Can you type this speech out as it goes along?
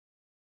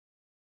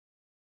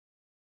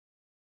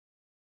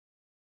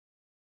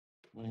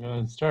We're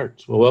going to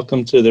start. Well,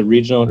 welcome to the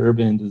Regional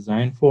Urban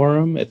Design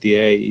Forum at the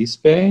AI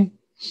East Bay.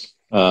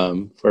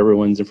 For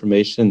everyone's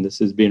information, this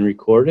is being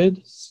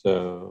recorded,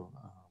 so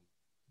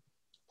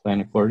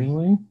plan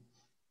accordingly.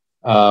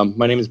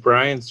 My name is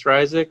Brian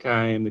Stryzik.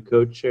 I am the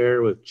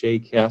co-chair with Jay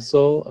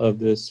Castle of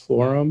this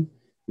forum.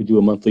 We do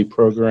a monthly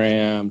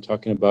program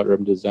talking about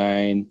urban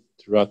design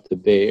throughout the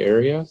Bay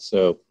Area,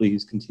 so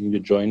please continue to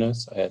join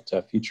us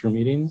at future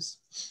meetings.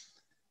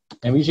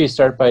 And we usually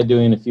start by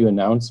doing a few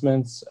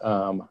announcements.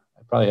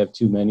 I probably have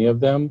too many of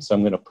them, so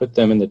I'm going to put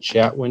them in the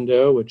chat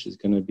window, which is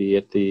going to be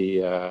at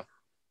the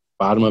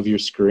bottom of your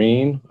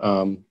screen.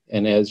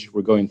 And as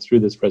we're going through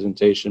this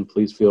presentation,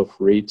 please feel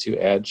free to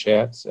add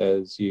chats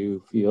as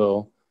you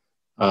feel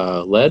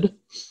led.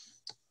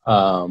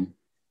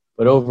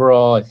 But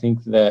overall, I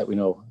think that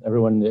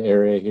everyone in the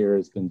area here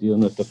has been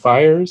dealing with the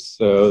fires.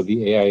 So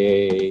the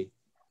AIA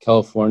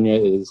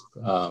California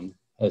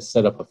has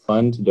set up a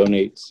fund to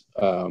donate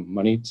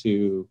money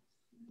to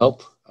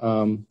help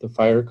the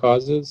fire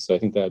causes. So I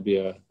think that would be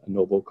a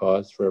noble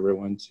cause for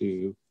everyone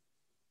to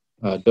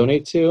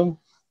donate to.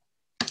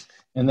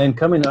 And then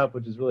coming up,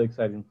 which is really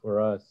exciting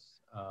for us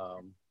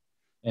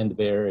and the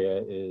Bay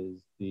Area,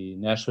 is the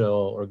National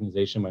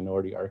Organization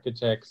Minority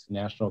Architects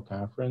National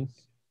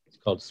Conference. It's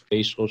called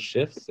Spatial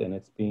Shifts, and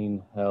it's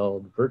being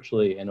held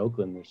virtually in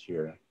Oakland this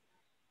year.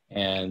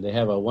 And they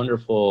have a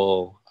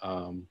wonderful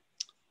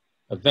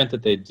event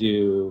that they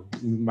do,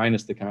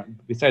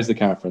 besides the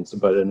conference,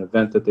 but an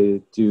event that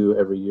they do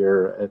every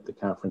year at the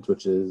conference,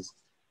 which is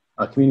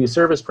a community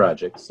service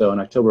project. So on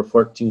October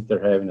 14th,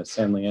 they're having a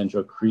San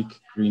Leandro Creek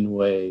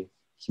Greenway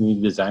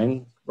community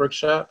design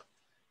workshop,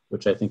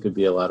 which I think would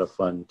be a lot of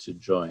fun to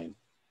join.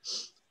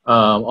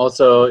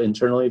 Also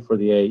internally for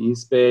the AI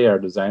East Bay, our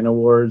design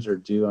awards are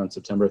due on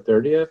September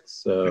 30th.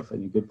 So if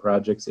any good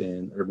projects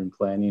in urban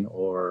planning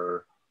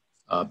or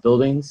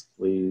buildings,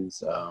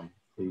 please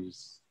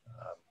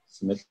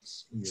submit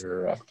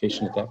your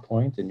application at that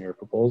point and your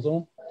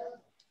proposal.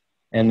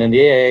 And then the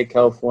AIA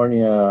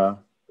California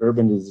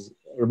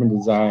Urban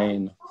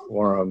Design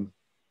Forum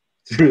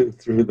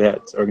through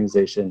that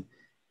organization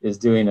is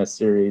doing a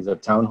series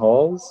of town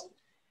halls,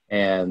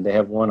 and they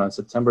have one on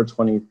September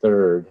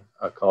 23rd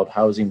called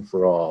Housing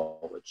for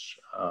All, which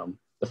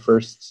the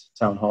first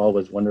town hall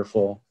was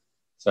wonderful.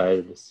 So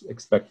I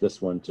expect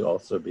this one to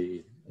also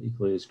be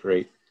equally as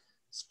great.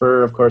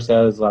 Spur, of course,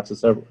 has lots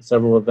of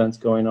several events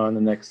going on the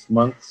next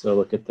month, so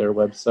look at their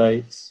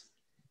websites.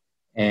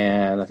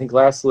 And I think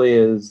lastly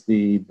is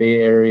the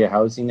Bay Area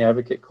Housing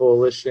Advocate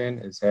Coalition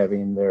is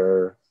having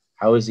their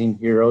Housing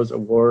Heroes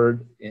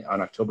Award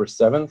on October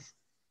 7th,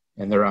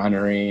 and they're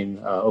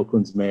honoring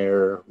Oakland's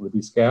Mayor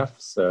Libby Scaff.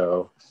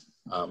 So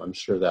I'm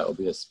sure that will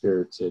be a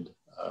spirited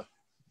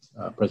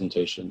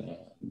presentation,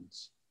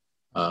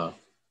 and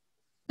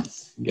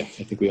yeah, I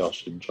think we all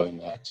should join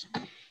that.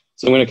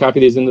 So I'm going to copy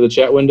these into the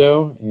chat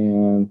window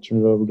and turn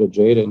it over to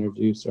Jay to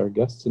introduce our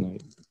guest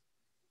tonight.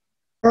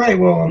 All right,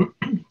 well,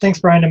 thanks,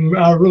 Brian.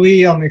 I'm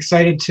really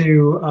excited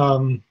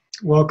to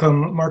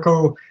welcome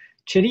Marco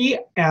Chitti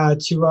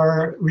to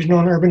our Regional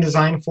and Urban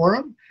Design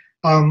Forum.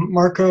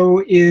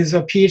 Marco is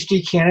a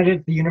PhD candidate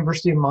at the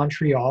University of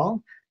Montreal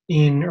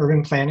in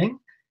urban planning,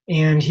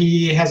 and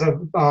he has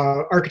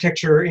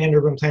architecture and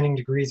urban planning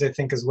degrees, I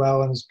think, as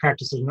well, and has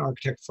practiced as an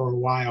architect for a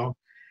while.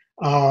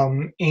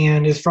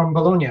 And is from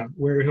Bologna,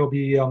 where he'll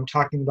be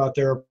talking about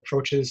their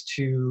approaches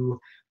to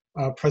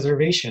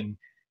preservation.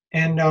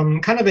 And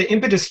kind of the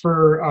impetus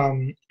for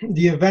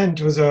the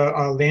event was a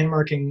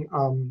landmarking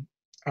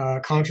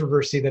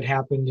controversy that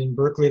happened in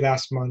Berkeley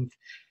last month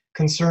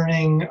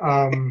concerning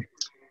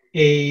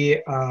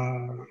a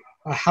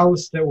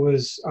house that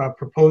was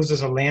proposed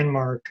as a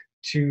landmark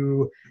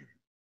to,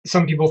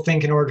 some people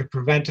think, in order to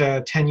prevent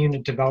a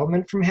 10-unit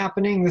development from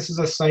happening. This is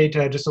a site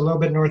just a little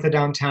bit north of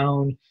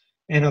downtown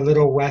and a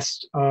little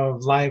west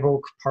of Live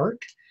Oak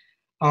Park.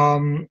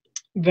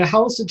 The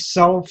house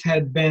itself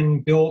had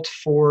been built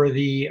for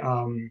the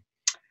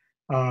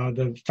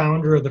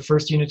founder of the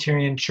First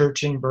Unitarian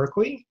Church in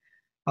Berkeley,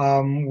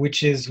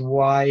 which is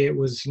why it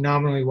was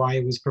nominally why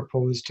it was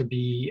proposed to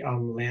be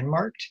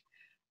landmarked.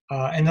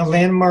 And the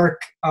landmark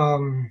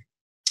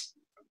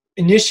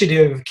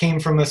initiative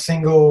came from a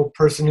single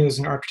person who is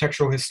an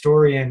architectural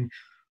historian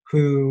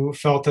who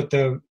felt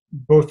that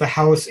both the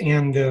house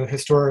and the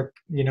historic,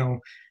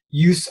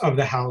 use of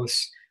the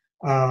house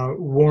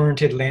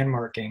warranted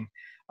landmarking.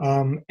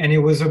 And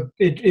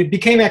it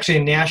became actually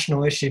a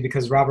national issue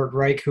because Robert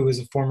Reich, who was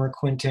a former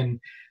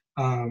Clinton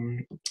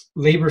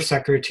labor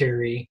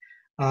secretary,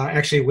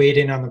 actually weighed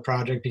in on the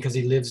project because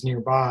he lives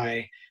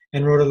nearby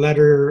and wrote a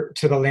letter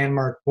to the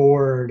landmark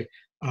board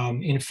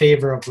in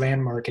favor of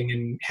landmarking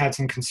and had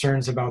some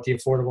concerns about the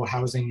affordable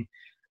housing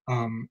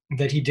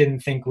that he didn't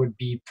think would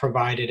be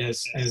provided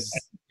as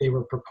they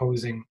were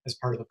proposing as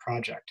part of the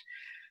project.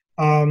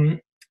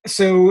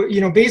 So,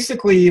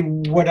 basically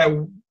what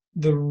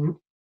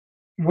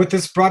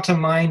this brought to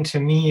mind to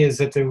me is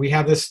that we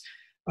have this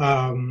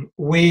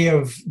way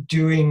of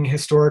doing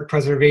historic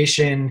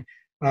preservation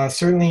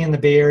certainly in the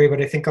Bay Area,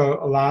 but I think a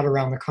lot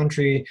around the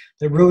country,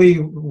 that really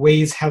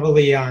weighs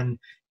heavily on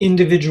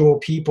individual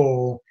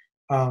people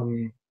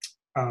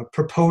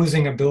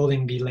proposing a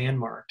building be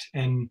landmarked,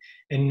 and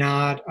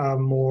not a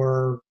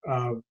more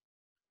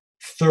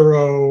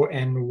thorough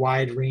and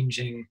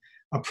wide-ranging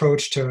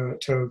approach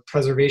to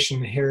preservation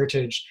and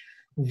heritage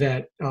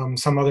that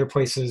some other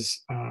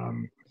places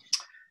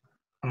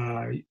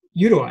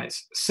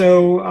utilize.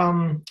 So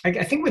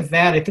I think with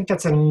that, I think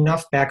that's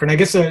enough background. I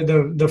guess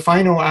the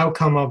final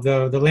outcome of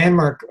the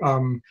landmark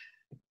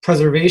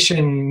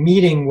preservation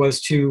meeting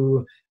was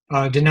to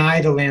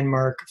deny the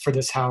landmark for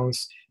this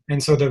house.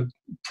 And so the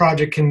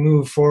project can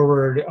move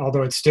forward,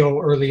 although it's still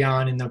early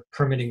on in the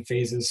permitting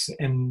phases,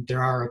 and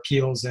there are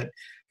appeals that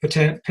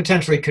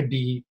potentially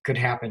could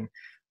happen.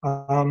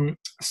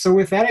 So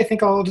with that, I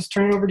think I'll just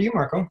turn it over to you,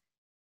 Marco.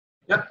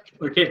 Yeah.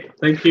 Okay.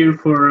 Thank you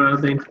for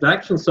the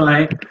introduction. So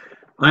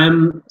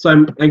I'm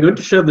going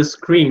to share the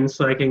screen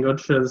so I can go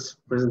to share this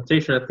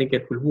presentation. I think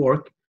it will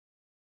work.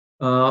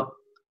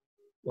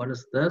 What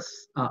is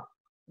this?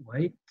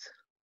 Wait.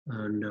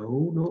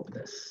 No,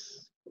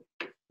 this.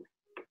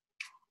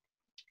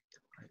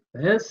 Like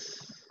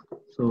this.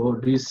 So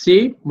do you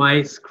see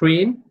my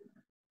screen?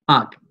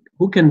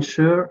 Who can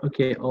share?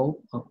 Okay.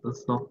 Oh,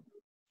 that's not.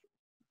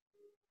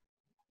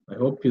 I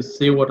hope you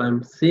see what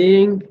I'm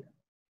seeing.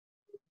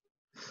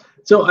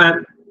 So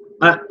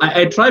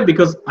I tried,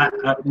 because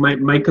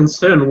my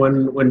concern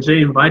when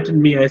Jay invited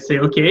me, I say,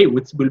 okay,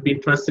 it will be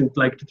interesting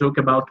to talk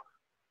about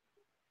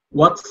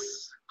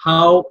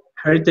how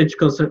heritage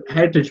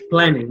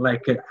planning,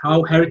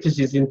 how heritage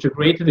is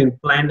integrated in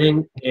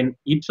planning in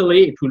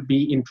Italy. It will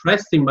be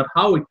interesting, but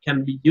how it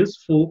can be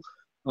useful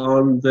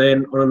on a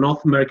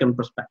North American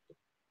perspective.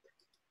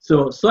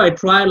 So I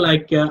try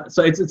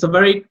so it's a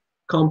very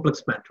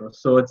complex matter.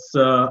 So it's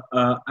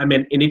I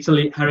mean, in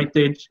Italy,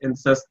 heritage, and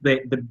says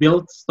the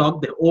built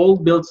stock, the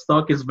old built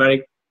stock is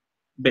very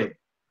big.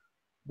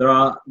 There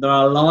are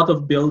a lot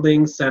of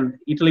buildings, and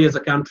Italy is a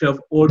country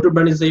of old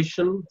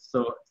urbanization.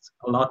 So it's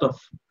a lot of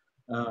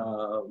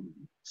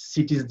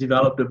cities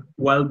developed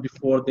well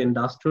before the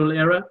industrial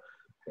era,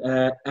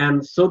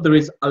 and so there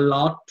is a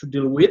lot to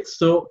deal with.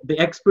 So the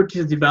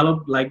expertise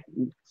developed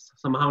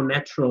somehow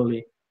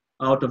naturally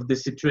out of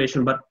this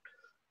situation. But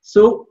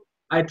so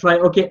I try,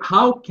 okay,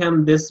 how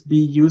can this be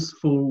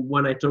useful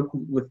when I talk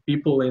with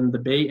people in the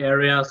Bay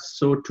Area?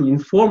 So to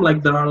inform,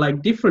 there are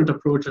different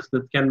approaches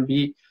that can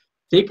be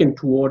taken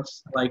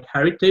towards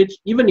heritage,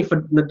 even if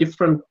in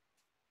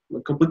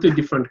a completely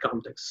different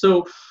context.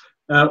 So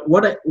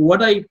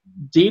what I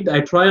did,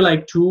 I try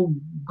to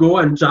go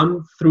and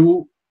jump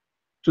through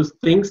to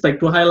things,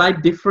 to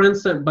highlight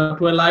difference, but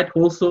to highlight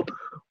also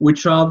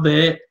which are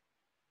the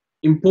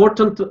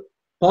important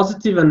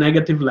positive and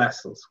negative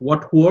lessons,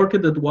 what worked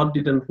and what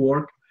didn't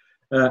work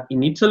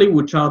in Italy,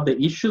 which are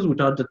the issues, which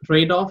are the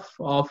trade-off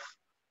of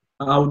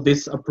how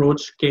this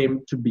approach came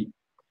to be.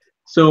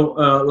 So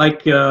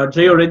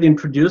Jay already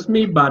introduced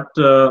me, but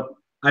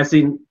I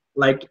think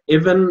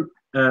even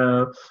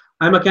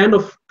I'm a kind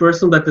of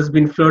person that has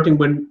been flirting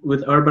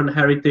with urban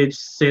heritage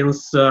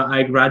since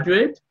I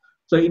graduated.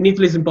 So in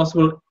Italy,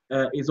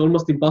 it's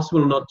almost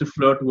impossible not to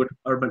flirt with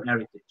urban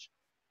heritage.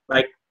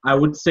 I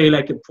would say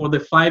for the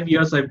 5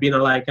 years I've been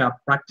a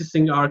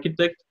practicing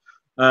architect,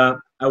 I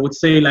would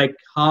say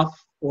half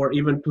or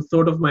even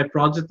 2/3 of my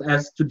project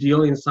has to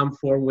deal in some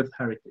form with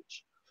heritage.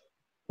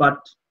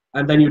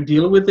 And then you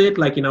deal with it,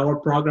 in our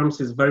programs,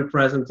 is very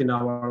present in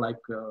our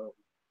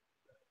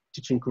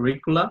teaching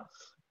curricula.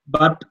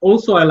 But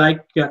also I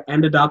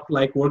ended up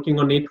working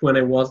on it when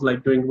I was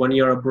doing 1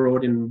 year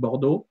abroad in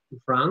Bordeaux, in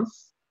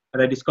France,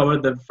 and I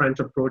discovered the French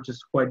approach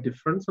is quite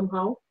different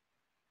somehow.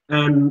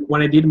 And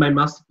when I did my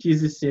master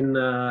thesis in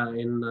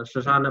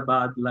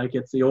Shahjahanabad,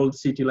 it's the old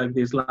city,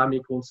 the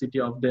Islamic old city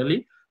of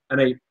Delhi,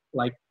 and I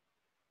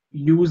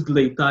used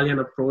the Italian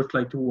approach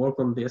to work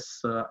on this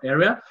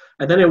area.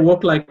 And then I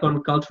worked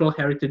on cultural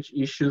heritage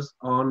issues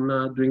on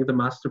doing the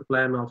master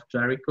plan of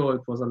Jericho.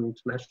 It was an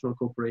international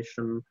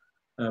cooperation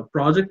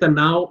project. And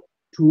now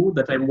too,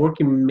 that I'm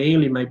working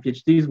mainly, my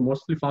PhD is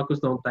mostly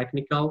focused on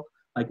technical,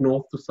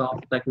 north to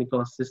south technical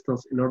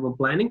assistance in urban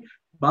planning,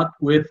 but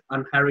with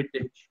an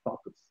heritage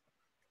focus.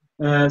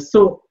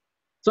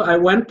 So I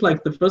went,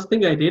 the first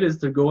thing I did is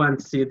to go and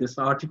see this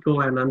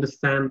article and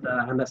understand,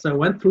 and so I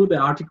went through the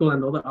article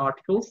and other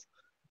articles,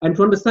 and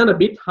to understand a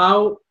bit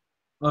how,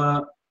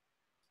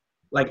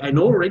 I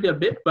know already a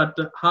bit, but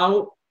how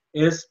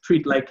is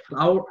treated,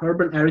 how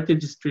urban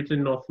heritage is treated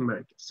in North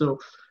America. So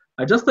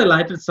I just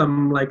highlighted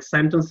some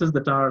sentences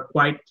that are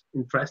quite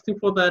interesting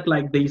for that,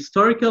 the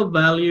historical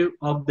value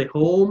of the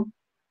home,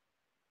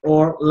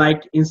 or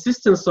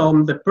insistence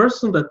on the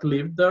person that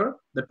lived there,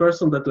 the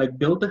person that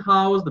built the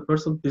house, the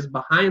person that is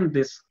behind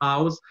this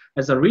house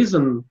as a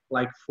reason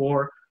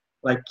for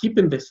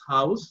keeping this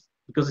house,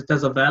 because it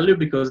has a value,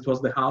 because it was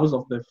the house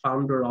of the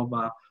founder of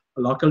a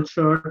local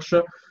church.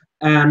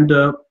 And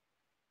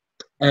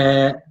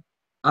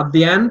at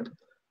the end,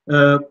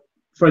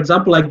 for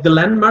example, like the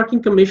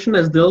Landmarking Commission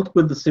has dealt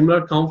with the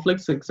similar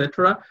conflicts,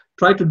 etc.,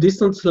 try to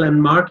distance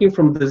landmarking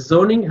from the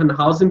zoning and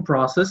housing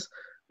process,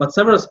 but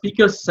several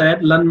speakers said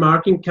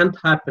landmarking can't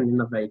happen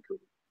in a vacuum.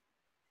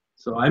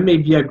 So I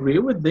maybe agree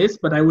with this,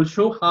 but I will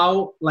show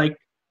how like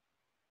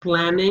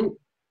planning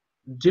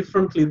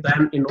differently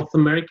than in North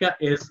America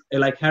is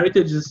like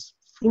heritage is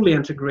fully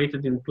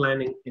integrated in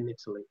planning in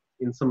Italy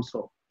in some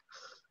sort.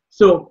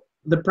 So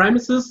the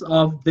premises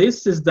of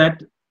this is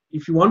that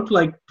if you want to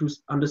like to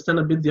understand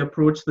a bit the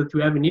approach that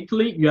we have in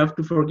Italy, you have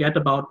to forget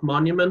about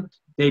monument,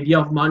 the idea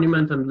of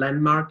monument and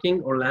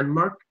landmarking or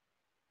landmark.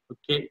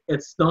 Okay,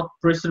 it's not,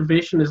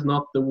 preservation is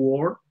not the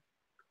word.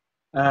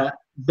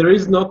 There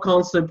is no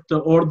concept,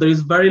 or there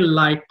is very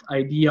light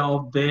idea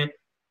of the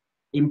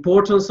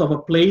importance of a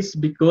place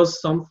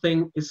because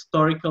something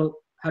historical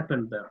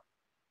happened there.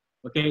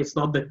 Okay, it's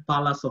not the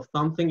palace of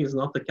something, it's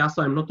not the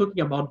castle. I'm not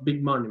talking about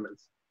big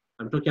monuments.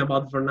 I'm talking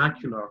about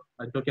vernacular.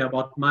 I'm talking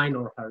about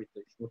minor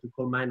heritage, what we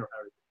call minor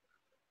heritage.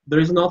 There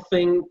is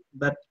nothing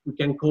that we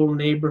can call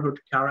neighborhood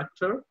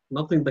character,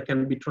 nothing that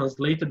can be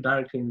translated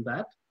directly in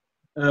that.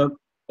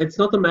 It's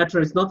not a matter,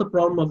 it's not a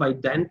problem of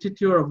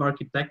identity or of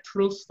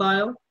architectural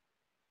style,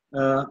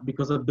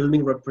 because a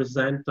building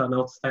represents an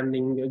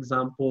outstanding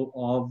example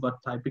of a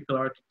typical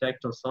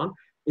architect or so on.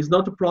 It's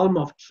not a problem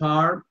of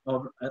charm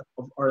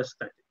or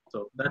aesthetic.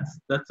 So that's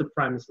the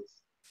premises.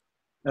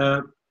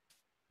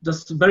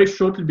 Just very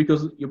shortly,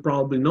 because you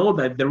probably know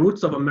that the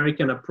roots of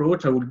American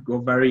approach, I would go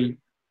very,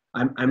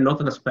 I'm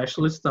not a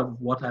specialist of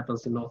what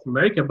happens in North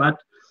America, but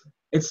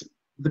it's,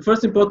 the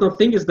first important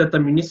thing is that a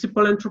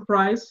municipal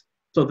enterprise,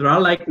 so there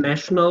are like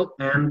national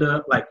and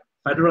like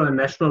federal and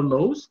national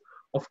laws,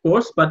 of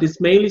course, but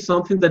it's mainly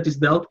something that is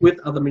dealt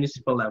with at the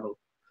municipal level.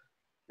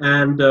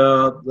 And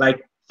like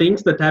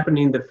things that happened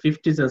in the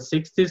 50s and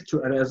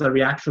 60s as a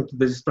reaction to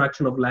the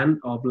destruction of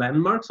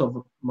landmarks,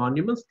 of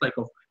monuments, like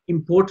of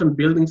important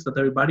buildings that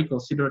everybody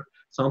considered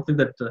something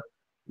that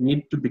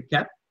need to be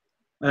kept.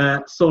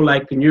 So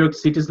like New York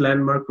City's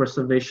Landmark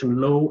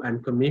Preservation Law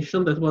and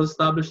Commission that was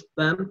established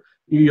then,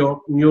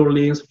 New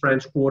Orleans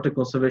French Quarter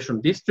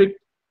Conservation District,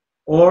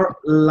 or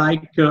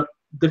like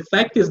the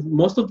fact is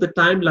most of the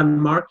time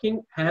landmarking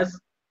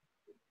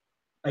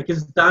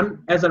is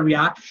done as a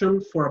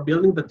reaction for a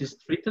building that is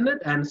threatened,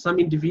 and some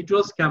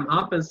individuals come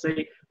up and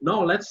say,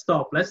 no, let's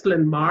stop, let's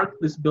landmark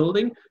this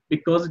building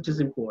because it is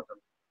important.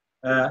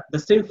 The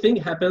same thing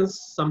happens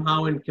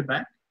somehow in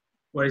Quebec,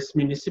 where it's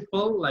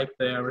municipal, like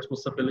the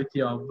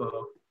responsibility of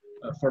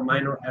for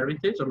minor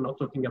heritage. I'm not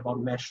talking about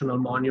national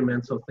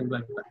monuments or things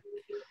like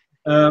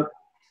that.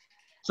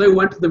 So I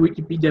went to the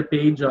Wikipedia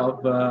page of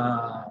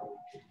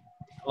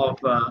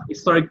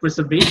historic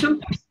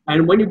preservation,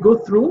 and when you go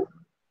through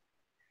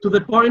to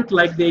the point,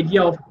 like the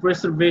idea of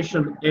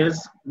preservation is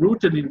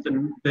rooted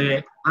in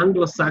the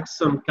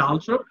Anglo-Saxon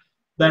culture,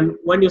 then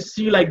when you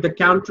see like the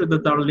countries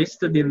that are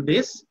listed in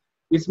this,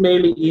 it's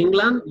mainly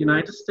England,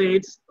 United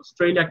States,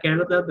 Australia,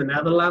 Canada, the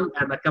Netherlands,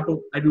 and a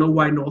couple, I don't know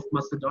why North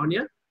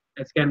Macedonia,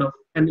 it's kind of,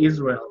 and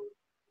Israel.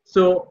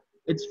 So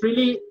it's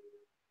really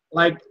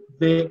like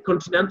the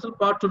continental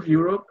part of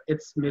Europe,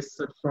 it's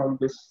missed from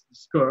this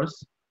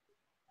discourse.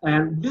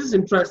 And this is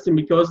interesting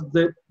because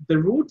the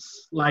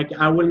roots, like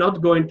I will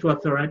not go into a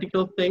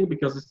theoretical thing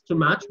because it's too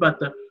much, but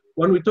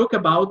when we talk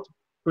about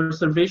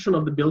preservation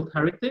of the built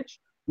heritage,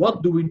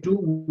 what do we do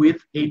with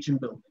aging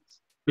buildings?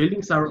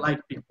 Buildings are like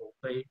people.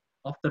 They,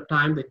 after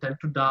time, they tend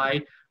to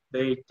die.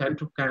 They tend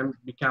to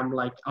become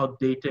like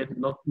outdated,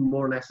 not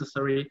more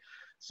necessary.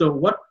 So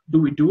what do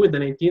we do in the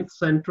 19th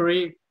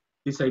century?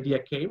 This idea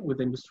came with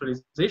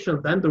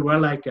industrialization. Then there were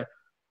like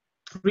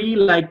three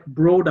like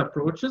broad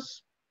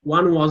approaches.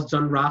 One was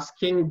John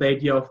Ruskin, the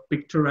idea of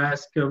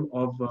picturesque,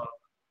 of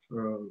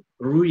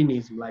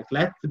ruinism, like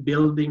let the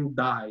building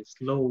die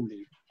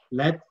slowly.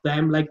 Let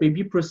them like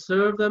maybe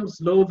preserve them,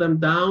 slow them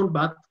down,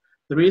 but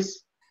there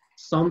is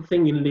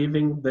something in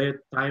leaving the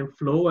time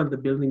flow and the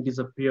building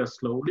disappears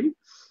slowly.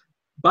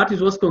 But it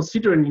was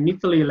considered in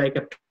Italy like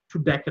a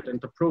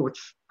two-decadent approach.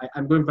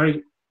 I'm going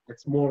very,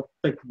 it's more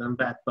thick than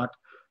that, but,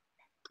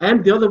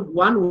 and the other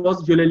one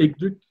was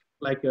Viollet-le-Duc,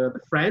 like the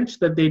French,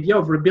 that the idea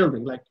of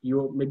rebuilding, like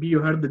maybe you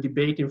heard the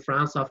debate in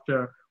France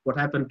after what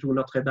happened to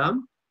Notre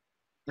Dame.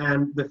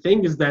 And the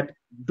thing is that,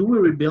 do we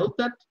rebuild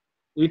that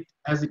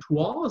as it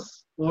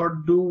was,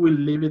 or do we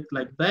leave it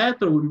like that,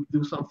 or we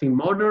do something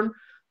modern?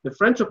 The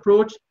French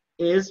approach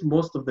is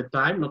most of the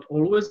time, not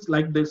always,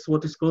 like this,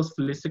 what is called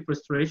stylistic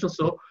restoration.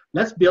 So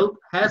let's build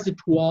as it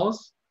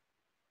was,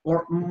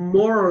 or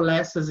more or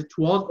less as it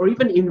was, or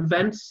even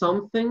invent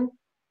something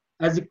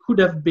as it could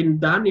have been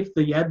done if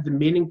they had the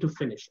meaning to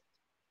finish it.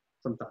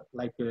 Sometimes,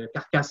 like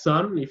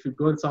Carcassonne, if you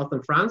go in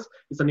southern France,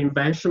 it's an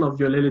invention of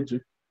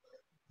Viollet-le-Duc.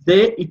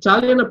 The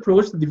Italian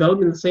approach to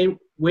develop in the same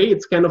way,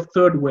 it's kind of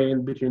third way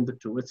in between the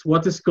two. It's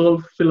what is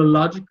called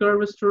philological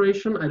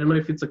restoration. I don't know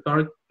if it's a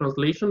correct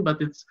translation,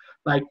 but it's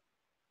like,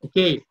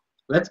 okay,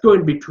 let's go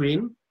in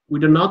between. We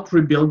do not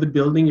rebuild the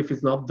building if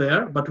it's not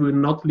there, but we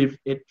will not leave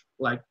it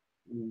like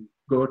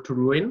go to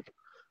ruin.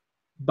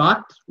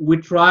 But we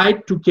try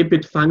to keep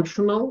it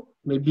functional,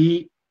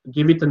 maybe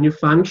give it a new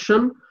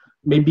function,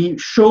 maybe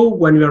show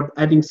when you're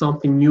adding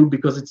something new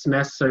because it's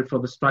necessary for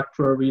the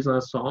structural reason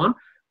and so on.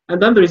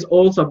 And then there is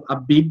also a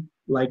big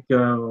like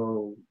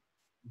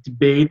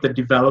debate that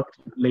developed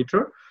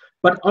later.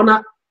 But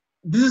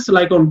this is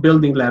like on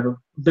building level.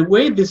 The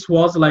way this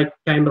was like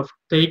kind of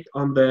take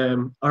on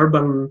the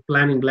urban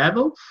planning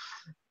level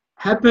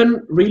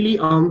happened really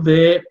on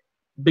the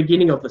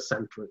beginning of the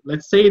century.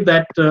 Let's say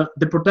that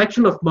the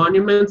protection of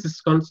monuments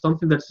is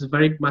something that is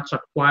very much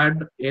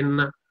acquired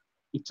in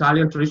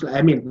Italian tradition.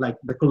 I mean, like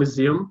the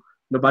Colosseum,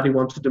 nobody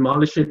wants to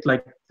demolish it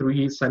like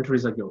 3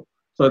 centuries ago.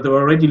 So there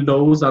were already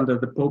laws under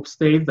the Pope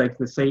state, like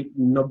they say,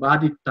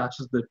 nobody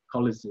touches the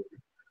Colosseum.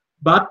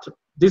 But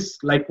this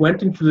like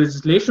went into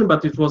legislation,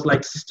 but it was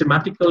like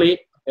systematically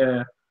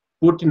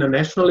put in a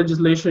national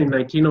legislation in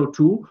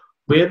 1902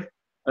 with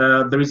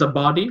there is a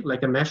body,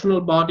 like a national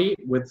body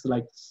with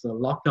like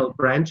local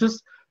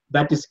branches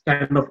that is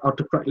kind of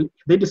autocratic.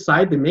 They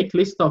decide, they make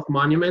list of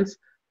monuments,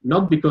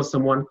 not because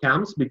someone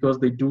comes, because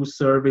they do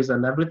surveys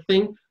and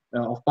everything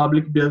of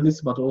public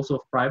buildings, but also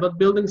of private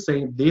buildings,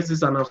 saying this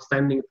is an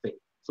outstanding thing.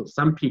 So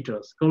St.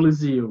 Peter's,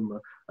 Colosseum,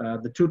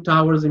 the 2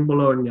 towers in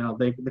Bologna,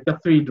 the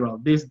cathedral,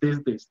 this.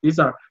 These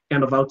are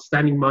kind of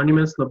outstanding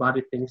monuments,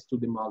 nobody thinks to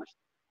demolish.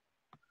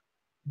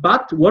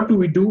 But what do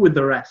we do with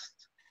the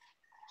rest?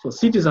 So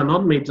cities are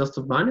not made just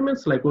of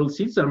monuments, like all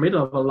cities are made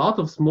of a lot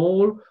of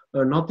small,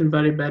 not in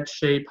very bad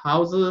shape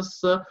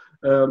houses.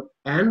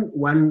 And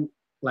when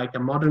like a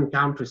modern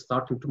country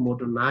starting to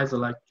modernize or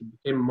like to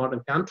become a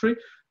modern country,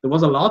 there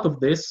was a lot of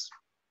this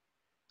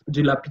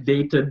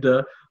dilapidated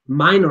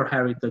minor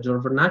heritage or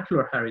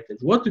vernacular heritage.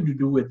 What did you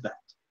do with that?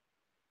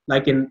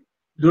 Like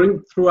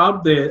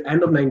throughout the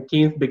end of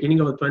 19th, beginning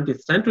of the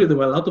 20th century, there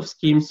were a lot of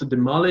schemes to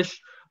demolish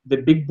the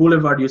big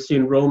boulevard you see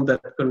in Rome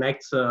that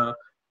connects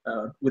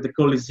with the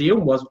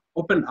Colosseum was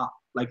opened up.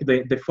 Like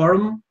the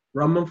Forum,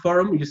 Roman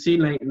Forum, you see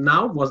like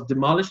now was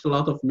demolished, a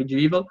lot of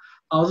medieval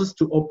houses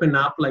to open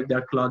up like the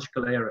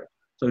archaeological area.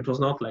 So it was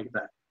not like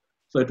that.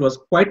 So it was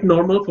quite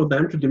normal for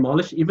them to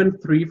demolish even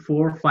 3,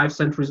 4, 5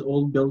 centuries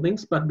old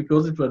buildings, but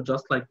because it was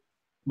just like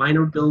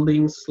minor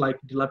buildings, like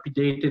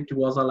dilapidated, it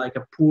was like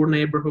a poor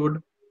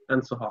neighborhood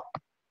and so on.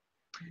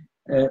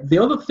 The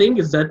other thing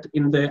is that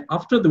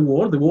after the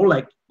war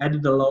like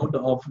added a lot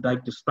of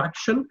like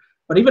destruction,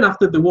 but even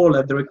after the war,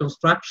 like the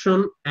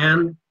reconstruction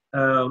and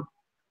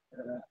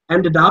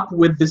ended up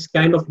with this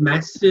kind of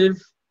massive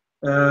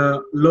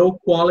low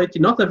quality,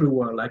 not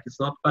everywhere, like it's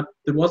not, but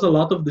there was a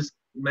lot of this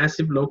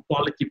massive low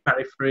quality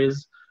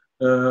peripheries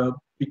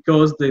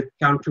because the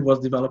country was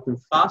developing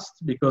fast,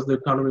 because the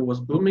economy was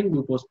booming,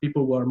 because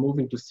people were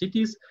moving to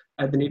cities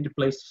and they needed a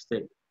place to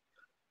stay.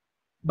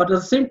 But at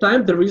the same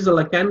time, there is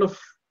a kind of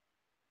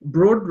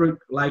broad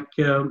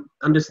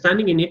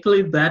understanding in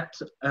Italy that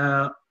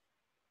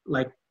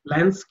like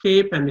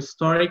landscape and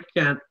historic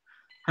and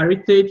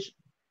heritage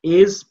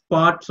is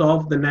part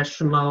of the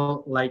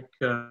national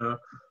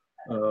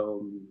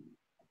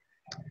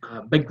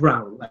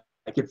background.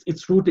 Like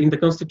it's rooted in the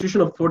Constitution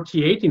of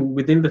 48.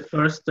 Within the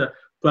first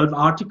 12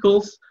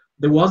 articles,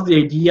 there was the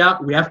idea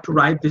we have to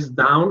write this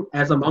down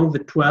as among the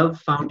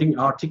 12 founding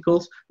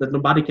articles that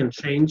nobody can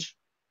change.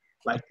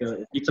 Like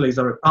Italy is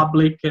a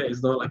republic,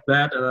 it's not like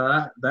that.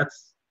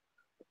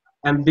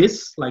 And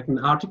this, like an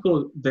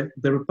article, the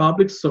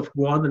republic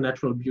safeguard the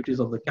natural beauties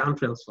of the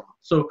country and so on.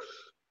 So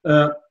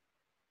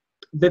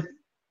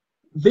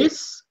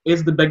this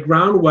is the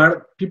background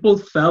where people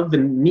felt the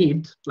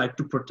need, like,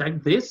 to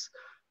protect this.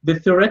 The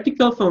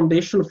theoretical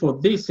foundation for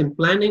this in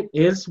planning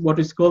is what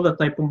is called a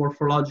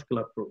typo-morphological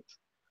approach.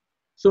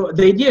 So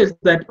the idea is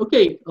that,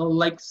 okay,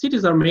 like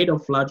cities are made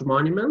of large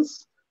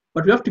monuments,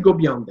 but we have to go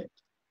beyond that.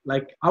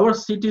 Like our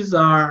cities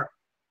are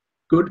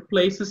good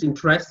places,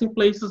 interesting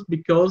places,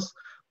 because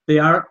they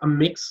are a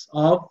mix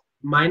of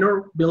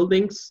minor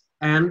buildings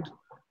and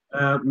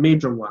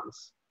major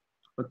ones,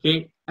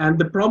 okay? And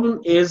the problem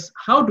is,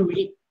 how do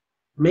we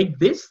make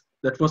this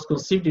that was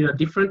conceived in a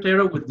different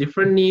era with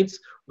different needs,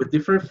 with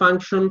different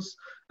functions,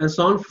 and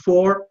so on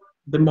for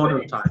the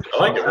modern time?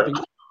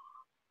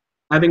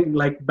 Having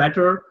like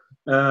better,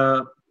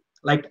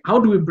 like how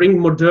do we bring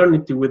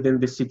modernity within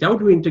the city? How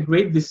do we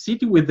integrate the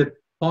city with the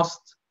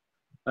post,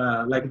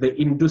 like the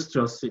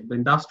industrial city,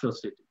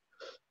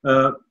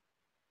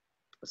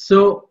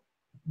 So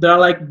there are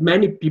like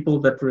many people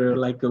that were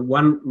like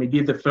one,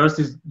 maybe the first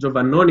is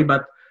Giovannoni,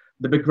 but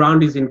the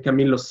background is in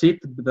Camillo Sitt,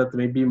 that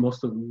maybe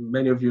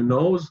many of you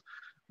knows.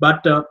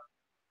 But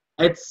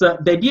it's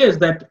the idea is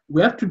that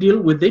we have to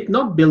deal with it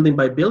not building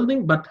by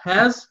building, but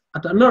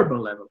at an urban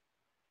level.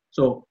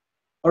 So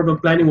urban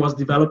planning was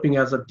developing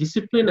as a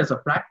discipline, as a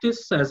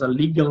practice, as a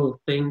legal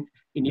thing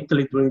in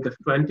Italy during the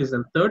 20s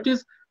and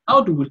 30s.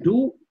 How do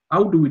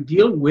we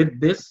deal with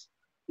this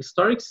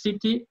historic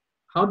city?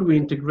 How do we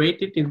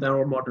integrate it in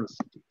our modern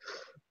city?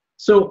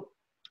 So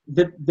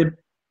the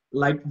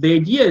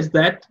idea is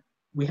that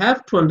we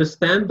have to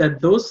understand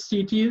that those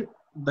cities,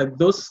 like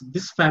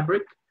this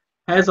fabric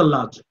has a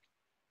logic.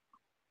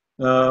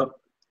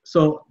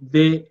 So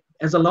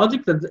as a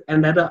logic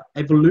and at an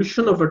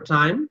evolution over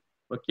time.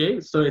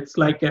 Okay, so it's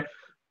like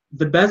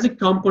the basic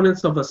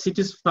components of a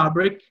city's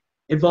fabric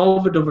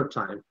evolved over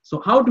time.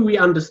 So how do we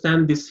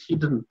understand this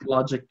hidden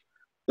logic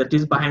that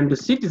is behind the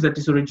cities, that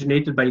is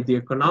originated by the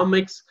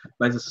economics,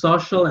 by the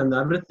social and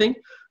everything?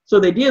 So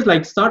the idea is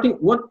like starting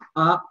what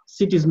a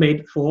city is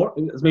made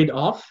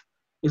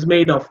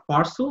of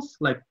parcels,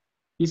 like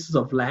pieces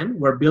of land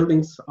where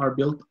buildings are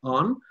built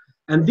on.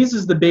 And this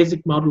is the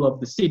basic model of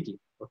the city.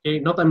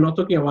 Okay, I'm not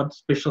talking about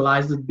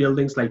specialized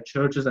buildings like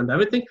churches and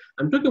everything.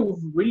 I'm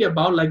talking really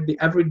about like the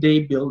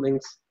everyday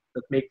buildings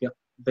that make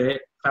the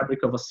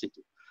fabric of a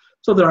city.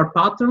 So there are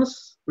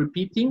patterns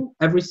repeating.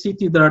 Every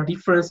city, there are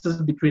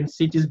differences between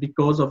cities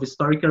because of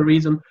historical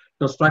reason,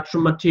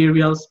 construction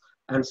materials,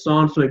 and so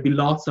on. So maybe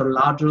lots are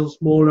larger,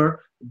 smaller,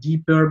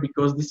 deeper,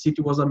 because this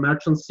city was a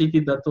merchant city,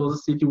 that other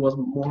city was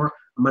more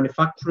a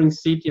manufacturing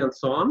city, and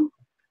so on.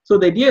 So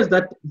the idea is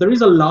that there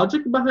is a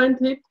logic behind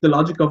it, the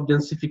logic of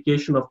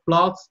densification of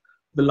plots,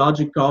 the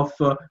logic of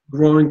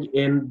growing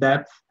in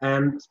depth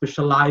and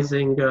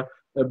specializing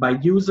by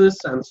uses,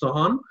 and so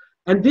on.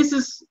 And this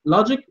is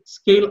logic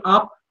scale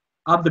up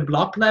at the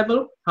block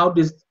level, how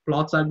these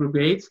plots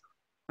aggregates.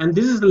 And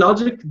this is the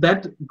logic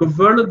that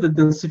governed the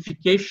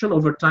densification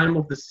over time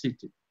of the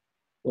city.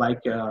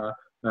 Like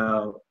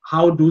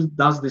how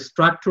does the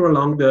structure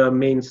along the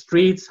main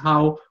streets,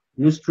 how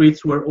new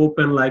streets were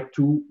open like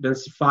to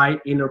densify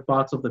inner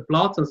parts of the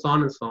plots, and so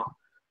on and so on.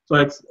 So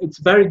it's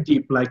very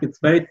deep, like it's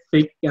very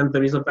thick, and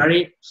there is a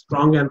very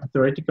strong and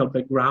theoretical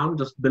background,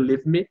 just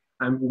believe me.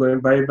 I'm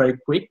going very, very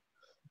quick.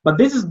 But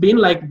this has been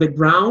like the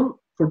ground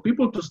for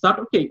people to start,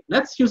 okay,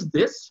 let's use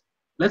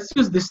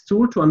this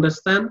tool to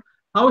understand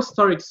how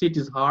historic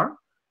cities are,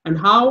 and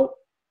how,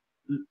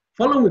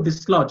 following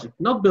this logic,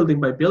 not building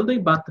by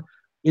building, but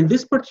in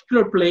this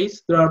particular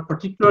place, there are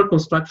particular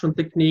construction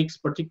techniques,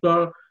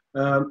 particular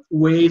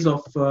ways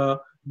of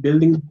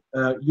building,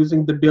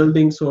 using the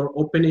buildings or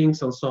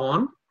openings and so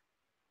on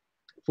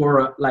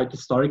for like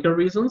historical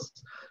reasons.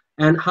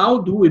 And how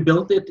do we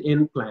build it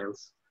in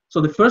plans?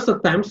 So the first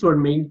attempts were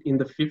made in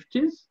the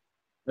 50s.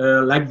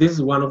 Like this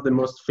is one of the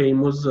most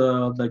famous,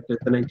 like the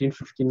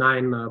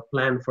 1959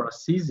 plan for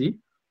Assisi.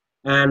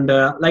 And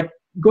like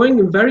going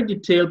in very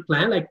detailed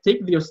plan, like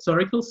take the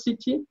historical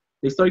city.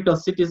 The historical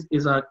city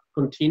is a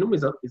continuum,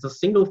 is a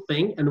single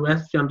thing, and we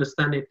have to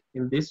understand it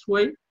in this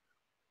way.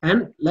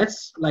 And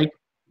let's like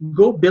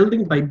go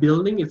building by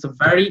building. It's a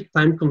very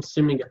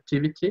time-consuming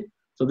activity.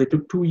 So they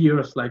took 2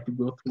 years like to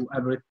go through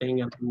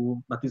everything, and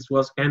but this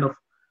was kind of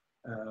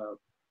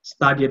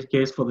studied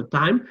case for the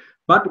time.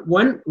 But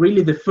when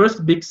really the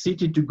first big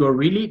city to go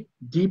really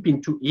deep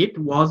into it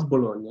was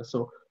Bologna.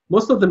 So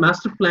most of the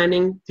master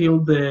planning till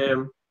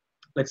the,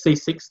 let's say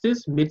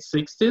 60s, mid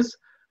 60s,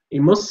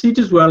 in most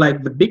cities were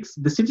like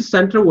the city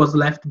center was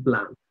left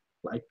blank.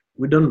 Like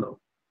we don't know.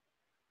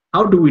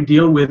 How do we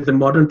deal with the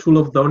modern tool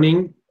of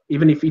zoning,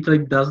 even if Italy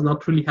does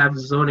not really have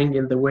zoning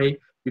in the way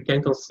you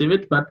can conceive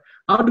it, but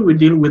how do we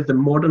deal with the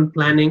modern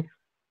planning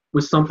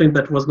with something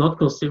that was not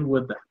conceived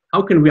with that?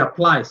 How can we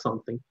apply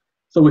something?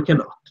 So we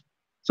cannot.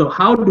 So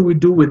how do we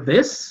do with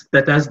this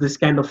that has this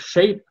kind of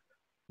shape,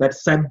 that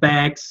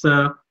setbacks,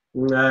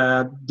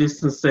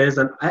 distances,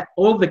 and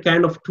all the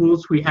kind of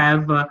tools we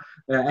have,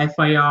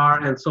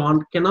 FIR and so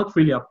on, cannot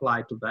really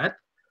apply to that.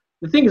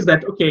 The thing is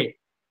that, okay,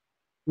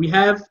 we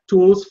have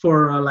tools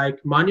for like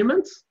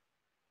monuments.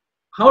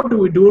 How do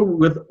we do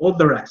with all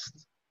the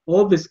rest?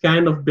 All this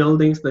kind of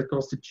buildings that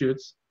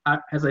constitutes,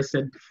 as I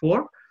said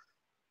before.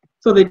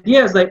 So the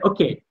idea is like,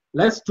 okay,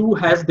 let's do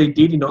as they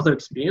did in other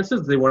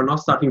experiences. They were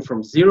not starting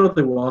from zero.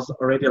 There was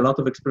already a lot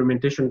of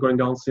experimentation going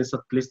on since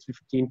at least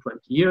 15, 20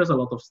 years, a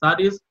lot of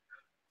studies.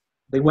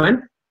 They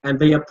went and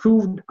they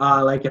approved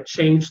like a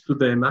change to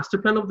the master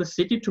plan of the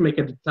city to make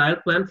a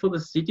detailed plan for the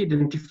city,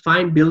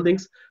 identifying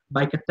buildings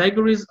by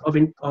categories of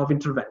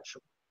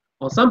intervention.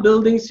 On some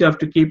buildings, you have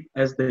to keep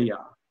as they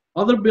are.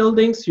 Other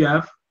buildings,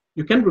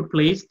 you can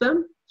replace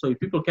them, so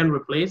people can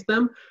replace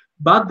them,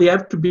 but they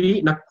have to be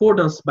in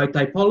accordance by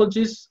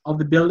typologies of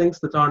the buildings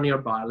that are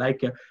nearby,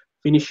 like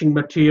finishing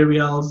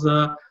materials,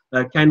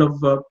 kind of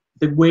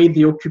the way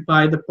they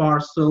occupy the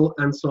parcel,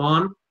 and so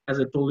on. As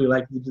I told you,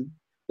 like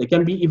they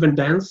can be even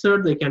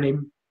denser. They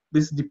can.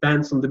 This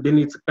depends on the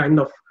building. It's a kind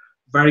of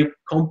very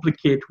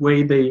complicated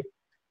way they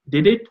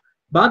did it.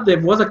 But there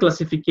was a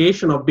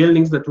classification of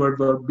buildings that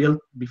were built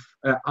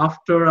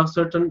after a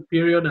certain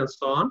period, and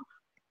so on.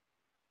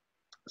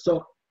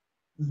 So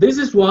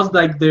this was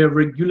like the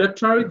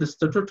regulatory, the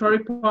statutory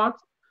part.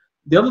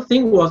 The other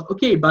thing was,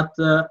 okay, but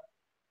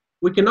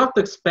we cannot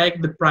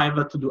expect the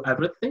private to do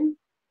everything.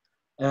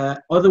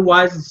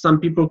 Otherwise, some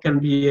people can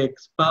be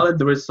expelled.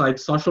 There is like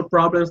social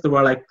problems. There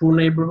were like poor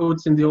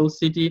neighborhoods in the old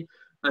city,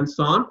 and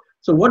so on.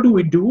 So what do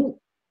we do?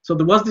 So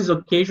there was this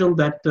occasion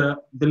that the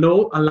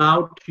law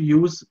allowed to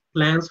use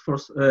plans for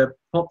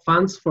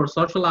funds for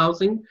social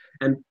housing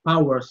and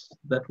powers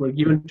that were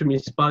given to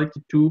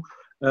municipality to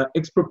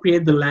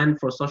expropriate the land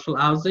for social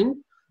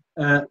housing,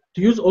 to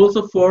use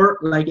also for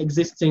like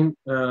existing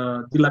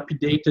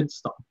dilapidated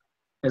stock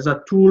as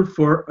a tool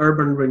for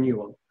urban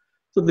renewal.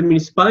 So the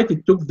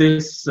municipality took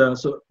this,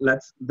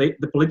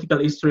 the political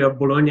history of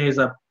Bologna is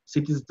a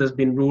cities that's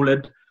been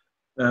ruled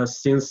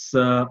since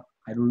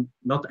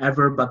not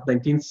ever, but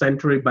 19th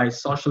century by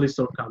socialists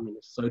or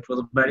communists. So it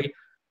was very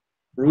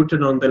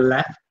rooted on the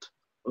left,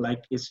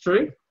 like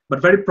history,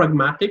 but very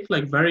pragmatic,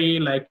 like very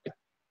like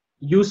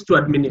used to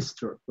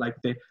administer. Like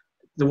there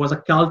was a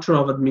culture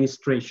of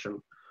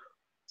administration.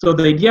 So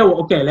the idea,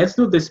 okay, let's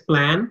do this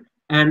plan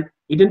and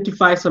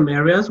identify some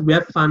areas. We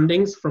have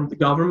fundings from the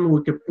government.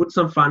 We could put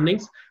some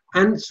fundings,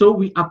 and so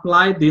we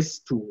apply this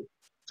tool.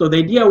 So the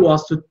idea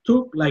was to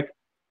took like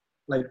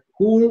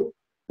cool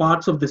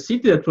parts of the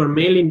city that were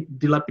mainly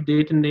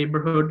dilapidated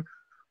neighborhood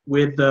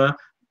with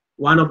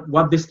one of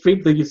what the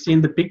street that you see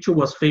in the picture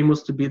was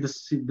famous to be the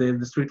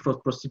street for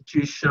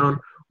prostitution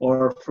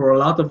or for a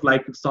lot of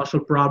like social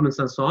problems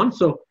and so on.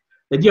 So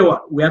the idea was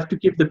we have to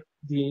keep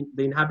the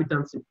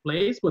inhabitants in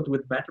place, but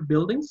with better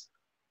buildings.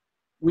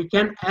 We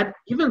can add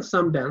even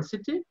some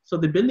density. So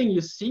the building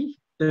you see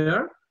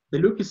there, they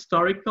look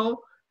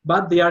historical,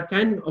 but they are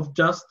kind of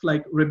just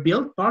like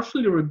rebuilt,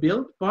 partially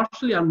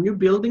a new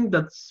building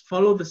that's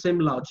follow the same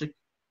logic,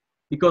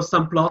 because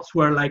some plots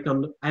were like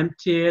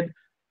emptied,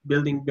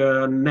 building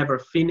never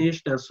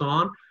finished and so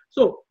on.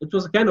 So it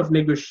was a kind of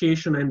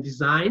negotiation and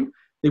design.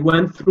 They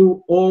went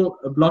through all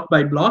block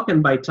by block,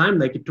 and by time,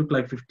 like it took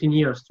like 15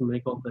 years to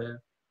make all the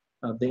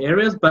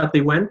areas, but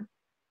they went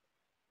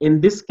in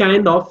this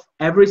kind of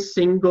every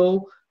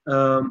single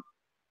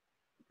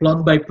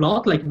plot by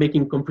plot, like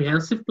making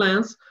comprehensive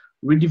plans,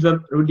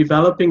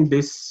 redeveloping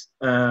these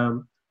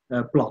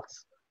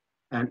plots.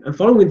 And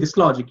following this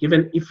logic,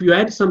 even if you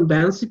add some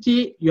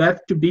density, you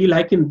have to be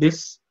like in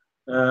this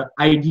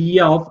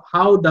idea of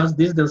how does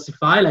this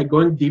densify, like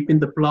going deep in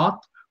the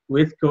plot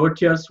with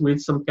courtyards, with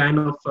some kind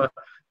of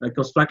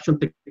construction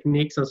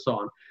techniques and so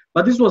on.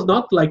 But this was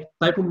not like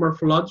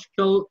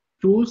typo-morphological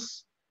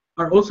tools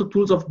are also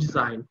tools of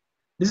design.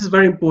 This is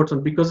very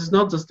important because it's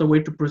not just a way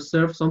to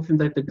preserve something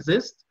that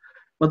exists,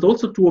 but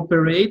also to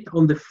operate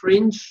on the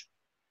fringe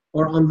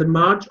or on the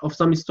margin of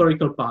some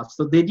historical paths.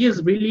 So the idea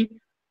is really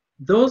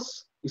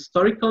those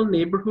historical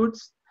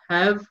neighborhoods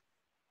have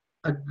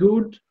a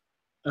good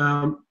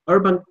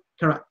urban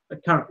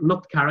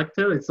not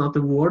character, it's not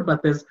a word,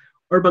 but there's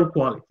urban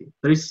quality.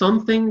 There is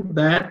something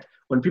that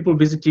when people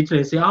visit Italy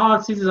and say, oh,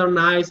 cities are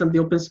nice and the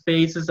open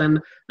spaces and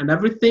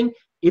everything,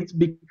 it's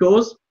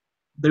because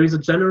there is a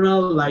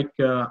general like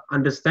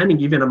understanding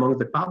even among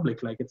the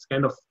public, like it's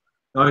kind of,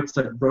 now it's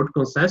a broad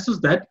consensus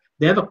that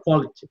they have a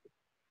quality.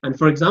 And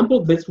for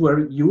example, these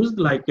were used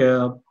like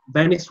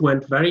Venice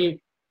went a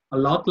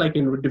lot like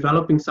in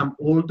developing some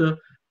old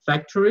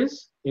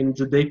factories in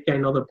Judaica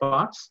and other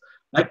parts,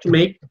 like to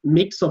make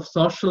mix of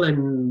social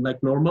and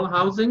like normal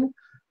housing,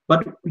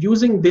 but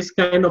using this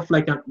kind of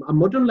like a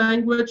modern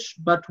language,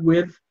 but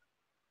with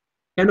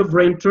kind of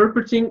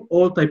reinterpreting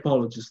all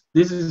typologies.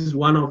 This is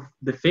one of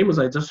the famous,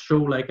 I just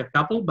show like a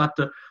couple, but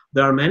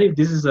there are many.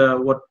 This is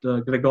what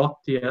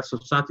Gregotti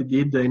Associati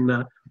did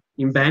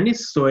in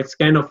Venice. So it's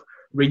kind of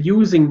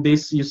reusing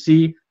this. You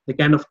see the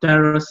kind of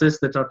terraces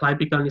that are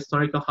typical in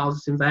historical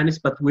houses in Venice,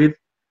 but with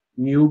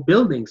new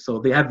buildings. So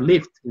they have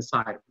lift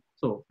inside.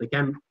 So they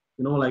can,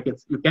 you know, like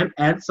you can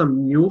add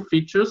some new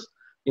features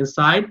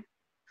inside,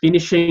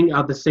 finishing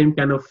at the same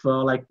kind of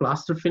like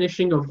plaster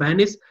finishing of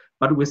Venice,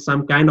 but with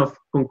some kind of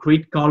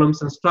concrete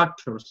columns and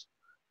structures,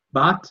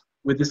 but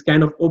with this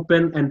kind of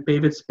open and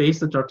paved space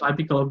that are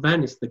typical of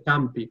Venice, the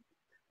campi,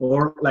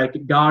 or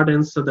like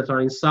gardens that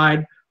are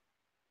inside.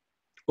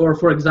 Or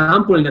for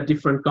example, in a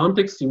different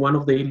context, in one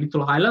of the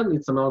little islands,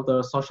 it's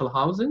another social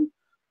housing.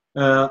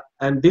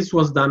 And this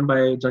was done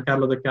by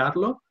Giancarlo De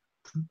Carlo,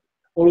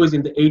 always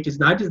in the 80s,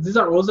 90s. These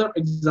are also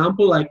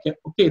examples like,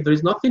 okay, there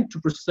is nothing to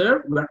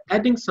preserve. We're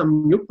adding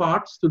some new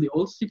parts to the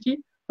old city,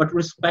 but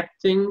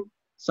respecting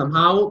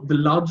somehow the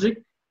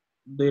logic,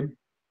 the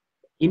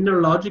inner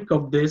logic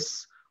of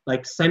this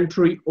like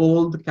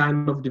century-old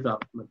kind of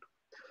development.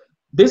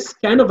 This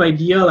kind of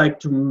idea, like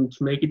to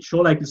make it show,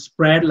 like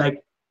spread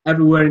like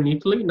everywhere in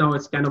Italy. Now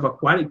it's kind of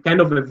acquired, it kind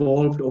of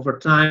evolved over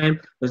time.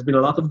 There's been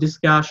a lot of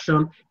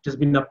discussion. It has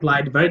been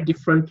applied very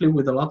differently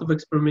with a lot of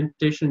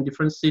experimentation in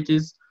different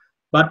cities,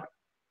 but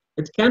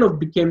it kind of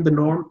became the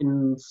norm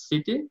in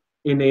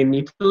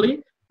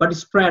Italy, but it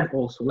spread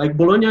also. Like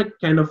Bologna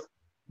kind of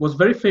was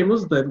very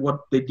famous that what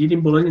they did in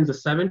Bologna in the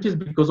 70s,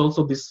 because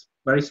also this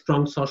very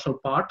strong social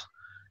part.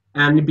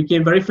 And it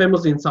became very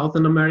famous in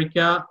Southern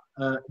America.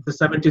 The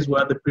 70s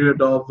were the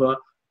period of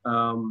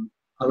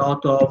a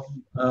lot of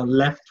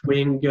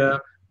left-wing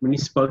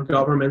municipal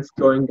governments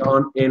going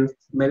on in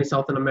many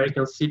Southern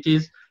American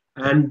cities.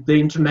 And the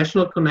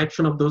international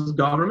connection of those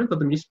governments at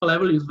the municipal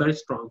level is very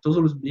strong. It's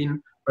always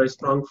been very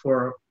strong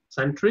for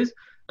centuries.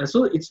 And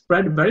so it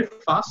spread very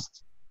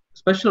fast,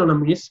 especially on a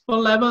municipal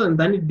level. And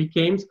then it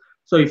became,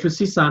 so if you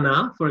see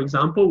Sana'a, for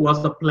example,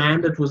 was a plan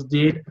that was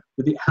did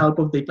with the help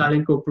of the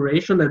Italian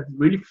cooperation that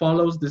really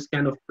follows this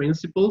kind of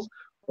principles.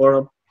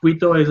 Or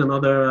Quito is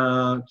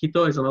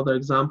another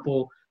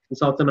example in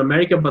Southern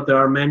America, but there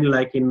are many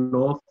like in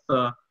North,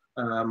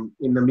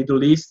 in the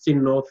Middle East,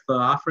 in North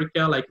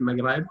Africa, like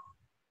Maghreb.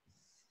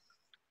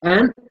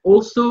 And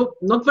also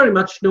not very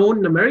much known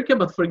in America,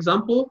 but for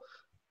example,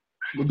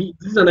 maybe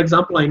this is an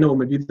example I know,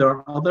 maybe there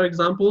are other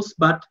examples,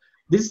 but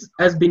this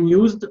has been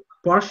used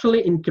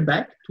partially in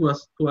Quebec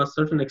to a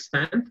certain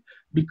extent,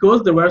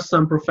 because there were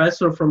some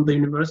professor from the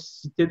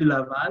Université de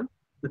Laval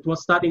that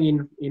was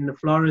studying in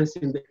Florence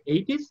in the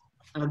 80s,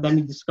 and then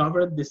he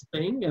discovered this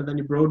thing, and then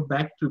he brought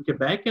back to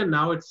Quebec, and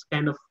now it's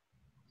kind of,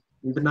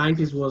 in the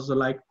 90s was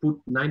like put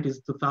 90s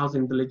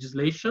 2000 in the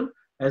legislation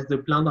as the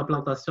Plan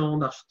d'implantation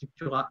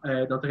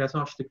d'intégration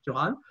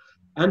architecturale.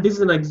 And this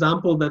is an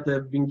example that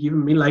have been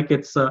given me, like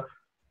it's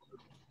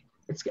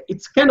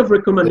kind of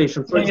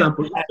recommendation. For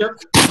example,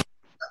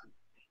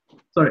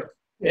 sorry.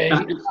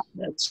 Yeah,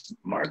 that's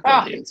Mark.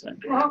 Okay.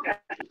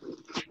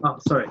 Oh,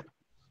 sorry.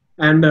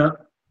 And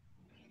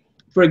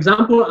for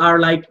example, are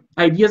like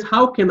ideas,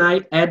 how can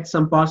I add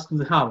some parts to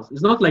the house?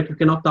 It's not like you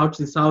cannot touch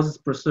this house, it's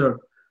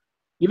preserved.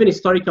 Even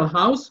historical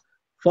house,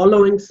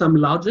 following some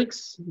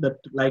logics that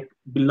like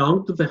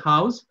belong to the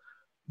house,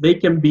 they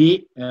can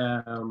be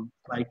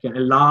like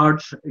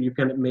enlarged, you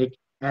can make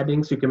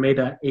addings, you can make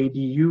an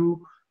ADU,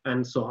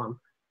 and so on.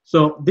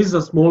 So this is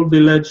a small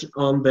village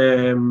on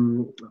the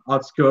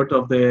outskirts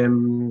of the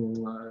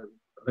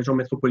Région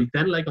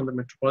Métropolitaine, like on the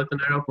metropolitan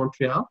area of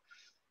Montreal.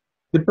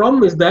 The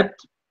problem is that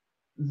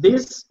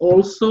this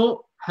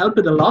also helped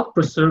a lot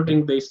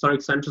preserving the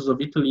historic centers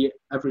of Italy.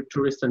 Every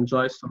tourist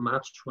enjoys so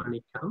much when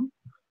he comes.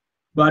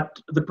 But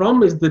the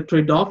problem is the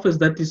trade-off is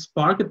that this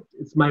park,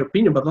 it's my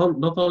opinion, but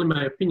not only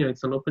my opinion,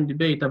 it's an open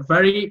debate, a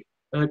very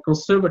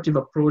conservative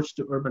approach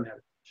to urban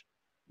heritage.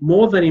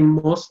 More than in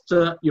most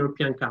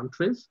European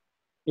countries.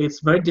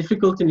 It's very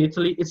difficult in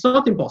Italy. It's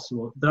not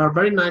impossible. There are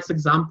very nice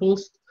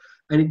examples,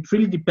 and it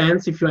really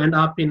depends if you end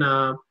up in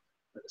a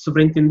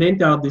superintendent.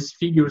 There are these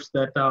figures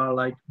that are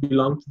like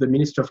belong to the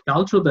Ministry of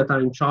Culture that are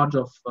in charge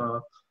of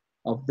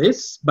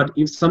this. But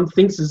if some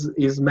things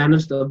is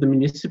managed at the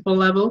municipal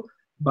level,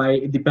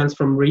 it depends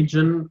from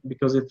region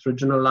because it's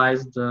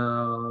regionalized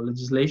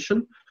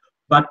legislation.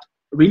 But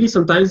really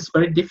sometimes it's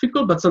very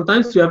difficult, but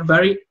sometimes you have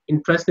very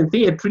interesting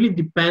thing. It really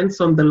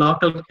depends on the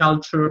local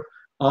culture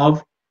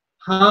of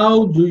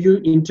how do you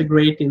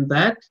integrate in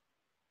that.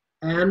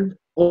 And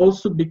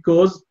also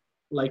because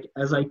like,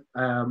 as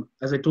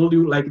I told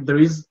you, like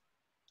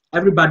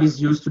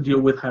everybody's used to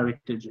deal with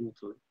heritage in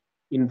Italy,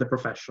 in the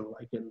profession,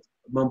 like in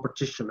one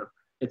practitioner,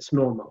 it's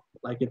normal.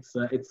 Like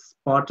it's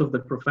part of the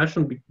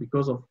profession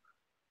because of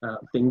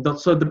thing.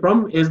 So the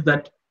problem is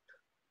that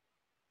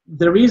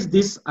there is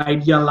this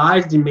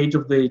idealized image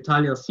of the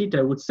Italian city,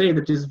 I would say,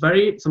 that is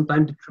very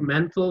sometimes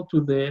detrimental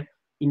to the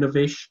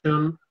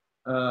innovation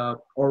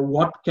or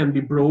what can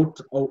be brought,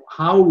 or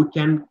how we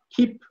can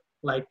keep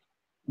like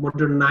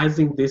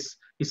modernizing this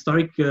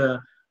historic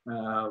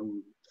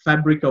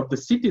fabric of the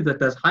city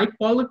that has high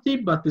quality,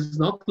 but is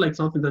not like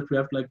something that we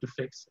have like to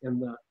fix in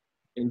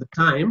the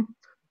time.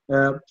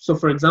 So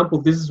for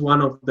example, this is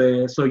one of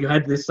the, so you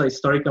had this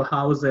historical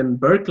house in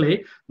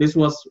Berkeley. This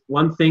was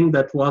one thing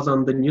that was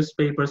on the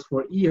newspapers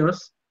for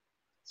years.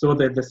 So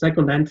the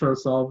second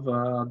entrance of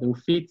the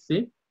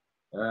Uffizi,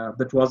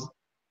 that was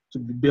to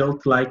be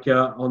built like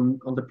on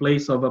the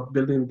place of a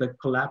building that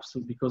collapsed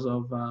because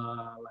of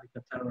like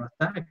a terror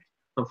attack,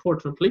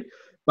 unfortunately.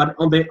 But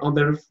on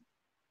the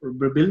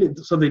rebuilding,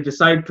 so they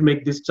decided to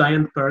make this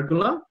giant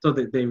pergola. So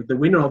the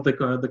winner of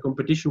the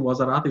competition was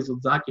Arati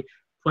Suzaki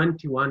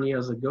 21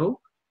 years ago,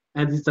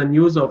 and it's a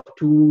news of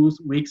 2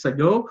 weeks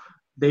ago.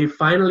 They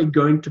finally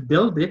going to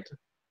build it.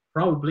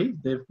 Probably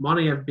the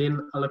money have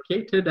been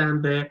allocated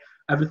and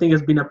everything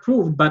has been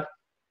approved. But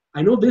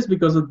I know this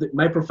because of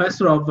my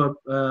professor of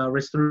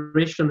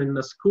restoration in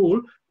the school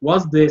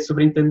was the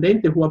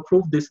superintendent who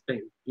approved this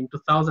thing in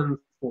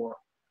 2004.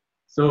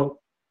 So,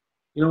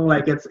 you know,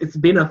 like it's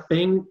been a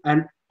thing,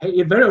 and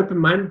a very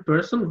open-minded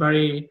person,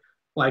 very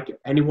like,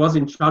 and he was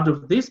in charge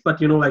of this,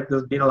 but you know, like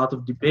there's been a lot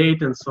of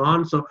debate and so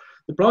on. So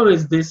the problem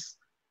is this: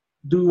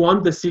 do we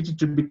want the city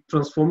to be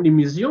transformed in a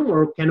museum,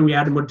 or can we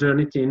add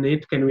modernity in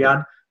it? Can we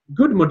add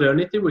good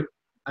modernity?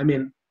 I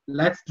mean,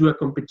 let's do a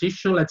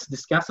competition. Let's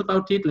discuss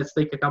about it. Let's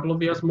take a couple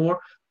of years more,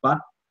 but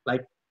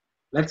like,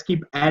 let's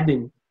keep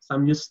adding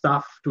some new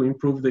stuff to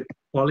improve the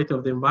quality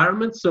of the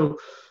environment. So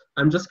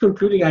I'm just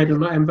concluding. I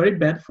don't know. I'm very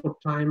bad for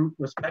time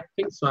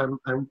respecting, so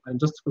I'm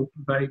just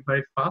very,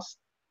 very fast.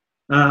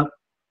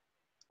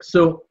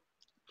 So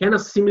can a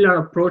similar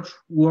approach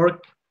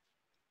work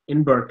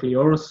in Berkeley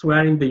or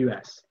elsewhere in the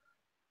US?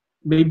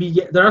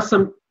 Maybe there are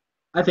some,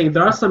 I think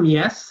there are some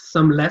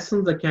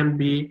lessons that can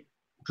be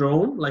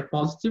drawn, like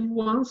positive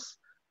ones,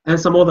 and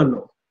some other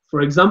no.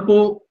 For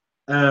example,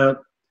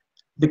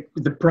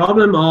 the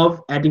problem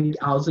of adding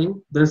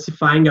housing,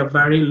 densifying a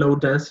very low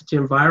density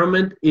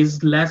environment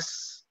is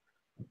less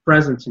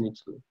present in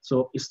Italy.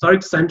 So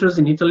historic centers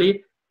in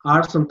Italy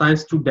are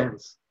sometimes too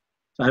dense.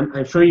 So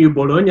I'm showing you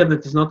Bologna,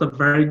 that is not a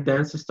very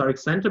dense historic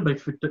center, but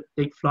if you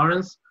take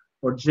Florence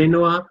or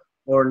Genoa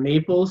or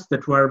Naples,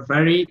 that were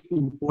very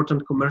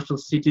important commercial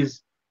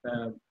cities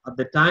at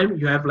the time,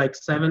 you have like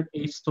 7-8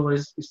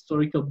 stories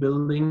historical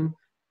building,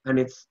 and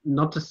it's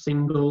not a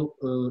single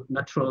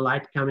natural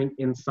light coming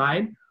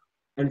inside.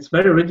 and it's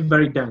already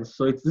very dense.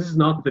 So this is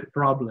not the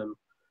problem.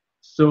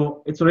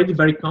 So it's already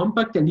very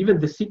compact, and even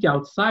the city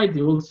outside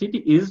the old city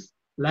is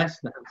less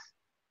dense.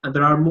 And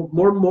there are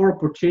more and more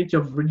opportunity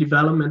of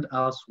redevelopment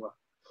elsewhere.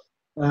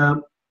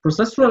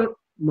 Processual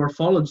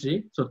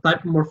morphology, so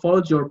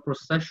typo-morphology or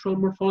processual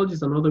morphology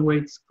is another way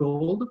it's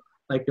called,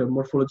 like a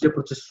morphologia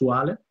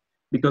processuale,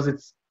 because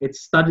it's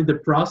studied the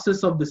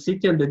process of the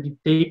city and then it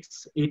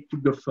takes it to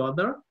go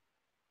further.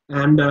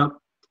 And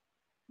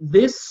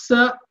this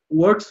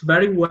works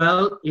very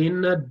well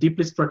in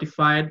deeply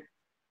stratified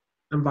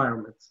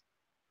environments.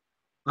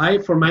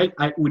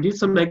 We did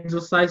some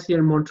exercise here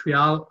in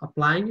Montreal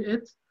applying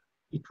it.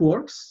 It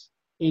works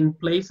in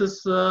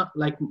places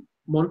like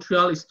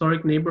Montreal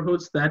historic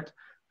neighborhoods that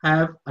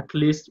have at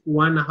least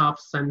 1.5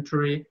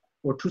 century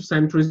or 2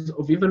 centuries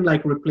of even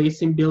like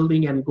replacing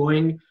building and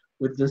going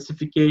with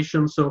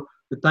densification. So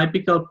the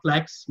typical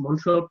plex,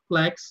 Montreal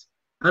plex,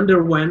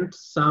 underwent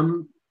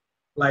some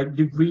like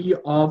degree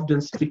of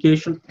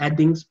densification,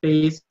 adding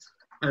space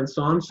and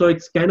so on. So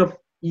it's kind of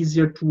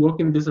easier to work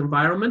in this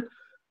environment.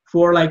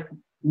 For like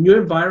new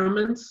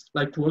environments,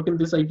 like to work in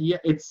this idea,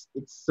 it's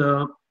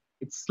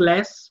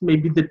less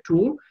maybe the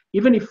tool,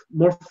 even if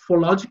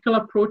morphological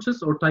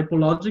approaches or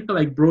typological,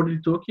 like broadly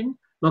talking,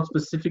 not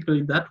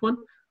specifically that one,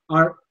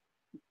 are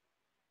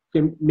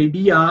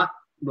maybe a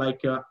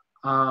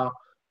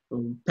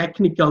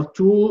technical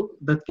tool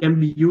that can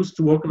be used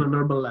to work on an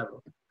urban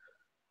level.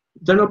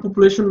 General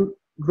population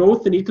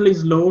growth in Italy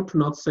is low, to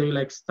not say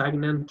like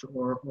stagnant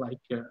or like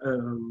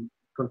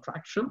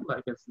contraction,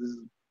 like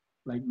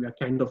like we are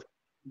kind of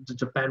the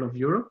Japan of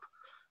Europe.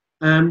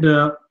 And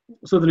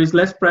so there is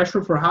less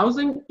pressure for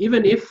housing,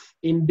 even if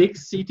in big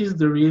cities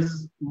there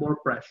is more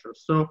pressure.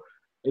 So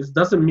it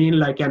doesn't mean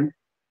like, and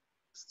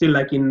still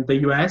like in the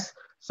US,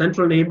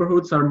 central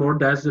neighborhoods are more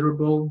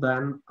desirable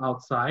than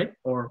outside,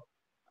 or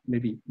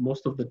maybe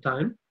most of the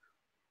time.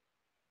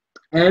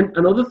 And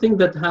another thing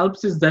that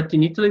helps is that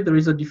in Italy there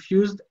is a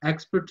diffused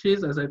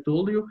expertise, as I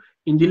told you,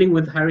 in dealing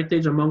with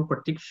heritage among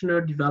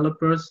practitioners,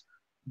 developers,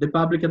 the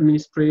public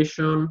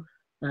administration.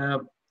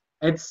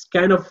 It's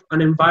kind of an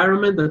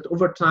environment that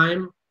over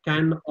time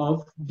kind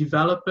of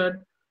developed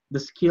the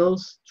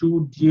skills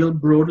to deal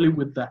broadly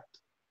with that.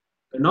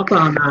 Not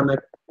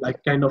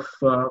like kind of,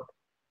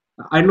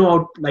 I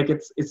know like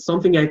it's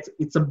something,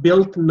 it's a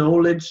built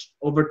knowledge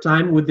over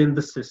time within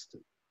the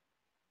system.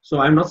 So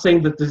I'm not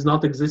saying that this is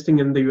not existing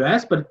in the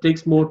US, but it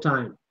takes more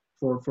time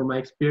for my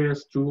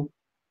experience to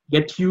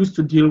get used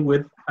to deal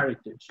with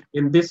heritage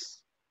in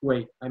this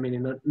way, I mean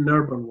in an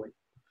urban way.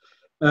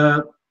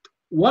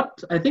 What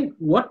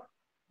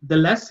the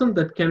lesson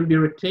that can be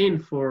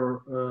retained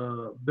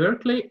for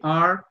Berkeley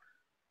are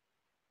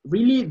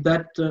really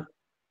that,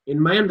 in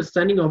my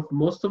understanding of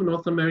most of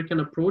North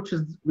American approach,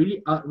 is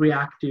really a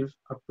reactive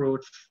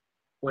approach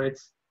when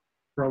it's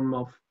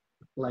from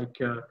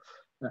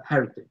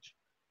heritage.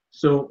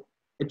 So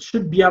it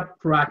should be a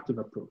proactive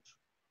approach.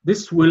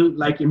 This will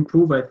like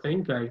improve, I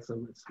think, it's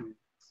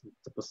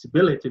a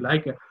possibility.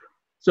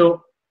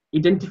 So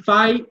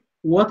identify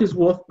what is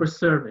worth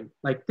preserving.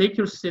 Like take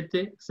your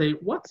city, say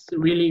what's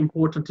really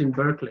important in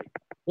Berkeley,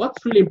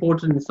 what's really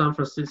important in San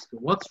Francisco,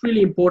 what's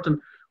really important,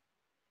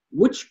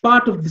 which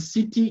part of the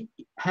city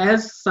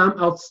has some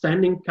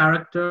outstanding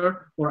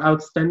character or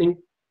outstanding,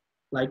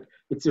 like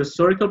it's a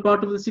historical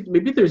part of the city.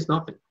 Maybe there is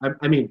nothing.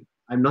 I mean,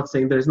 I'm not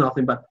saying there is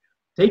nothing, but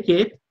take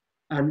it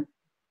and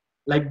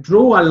like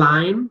draw a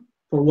line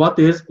for what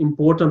is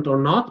important or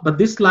not, but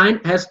this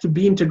line has to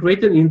be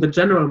integrated in the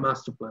general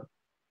master plan.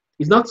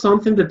 It's not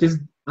something that is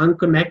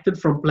unconnected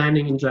from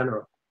planning in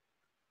general.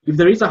 If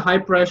there is a high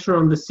pressure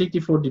on the city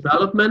for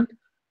development,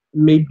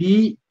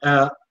 maybe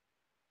the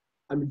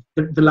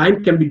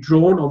line can be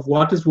drawn of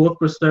what is worth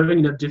preserving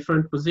in a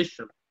different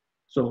position.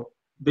 So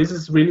this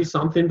is really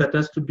something that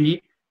has to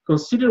be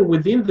considered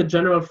within the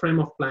general frame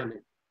of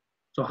planning.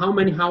 So how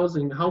many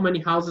houses,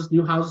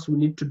 new houses we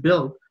need to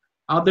build?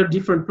 Are there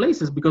different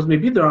places? Because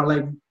maybe there are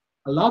like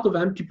a lot of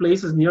empty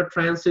places near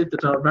transit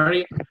that are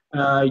very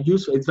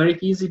useful. It's very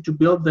easy to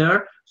build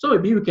there. So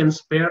maybe we can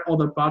spare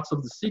other parts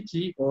of the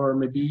city, or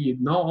maybe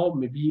no,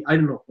 maybe, I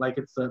don't know. Like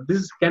it's this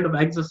is kind of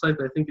exercise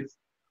I think is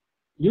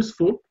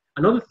useful.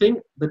 Another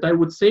thing that I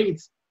would say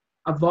is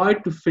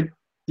avoid to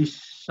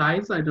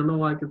fetishize. I don't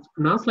know how it's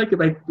pronounced. Like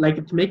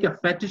to make a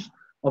fetish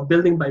of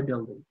building by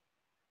building.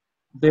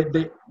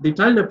 The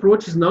Italian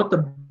approach is not a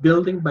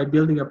building by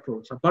building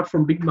approach. Apart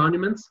from big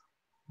monuments,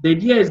 the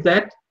idea is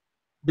that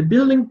the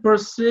building per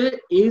se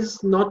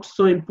is not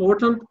so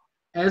important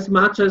as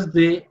much as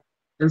the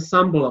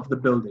ensemble of the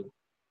building.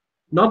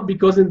 Not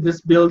because in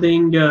this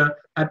building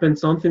happened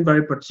something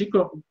very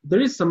particular.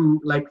 There is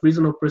some like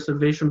reason of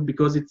preservation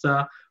because it's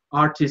a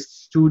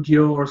artist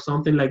studio or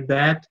something like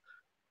that,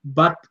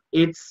 but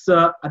it's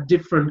a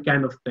different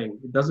kind of thing.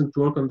 It doesn't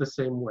work on the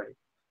same way.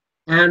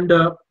 And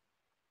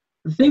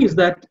the thing is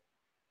that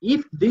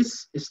if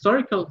this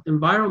historical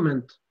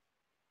environment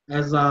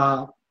as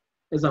a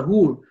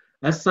whole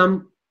has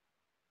some,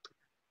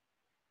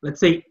 let's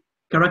say,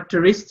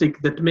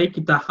 characteristic that make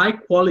it a high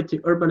quality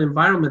urban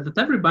environment that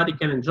everybody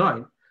can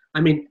enjoy,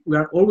 I mean, we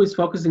are always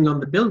focusing on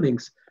the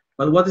buildings,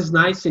 but what is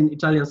nice in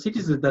Italian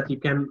cities is that you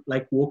can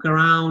like walk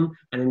around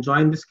and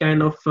enjoy this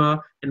kind of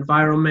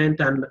environment.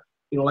 And,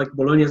 you know, like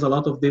Bologna has a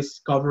lot of this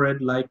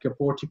covered, like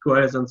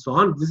porticos and so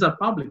on. These are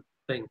public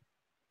things.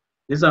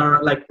 These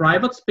are like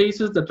private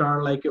spaces that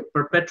are like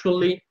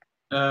perpetually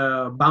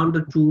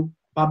bounded to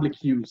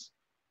public use.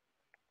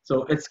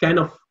 So it's kind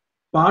of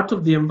part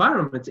of the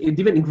environment.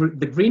 Even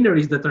the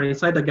greeneries that are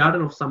inside the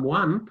garden of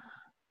someone,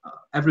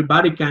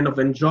 everybody kind of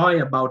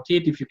enjoy about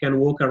it if you can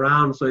walk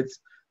around. So it's,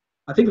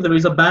 I think there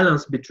is a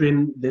balance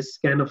between this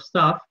kind of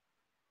stuff.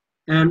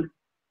 And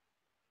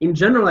in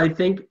general, I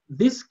think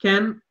this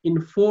can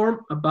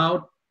inform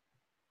about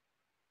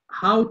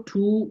how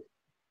to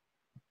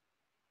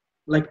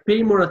like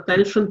pay more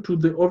attention to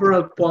the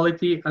overall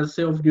quality, as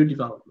say, of new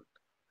development.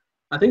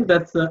 I think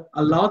that's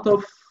a lot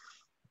of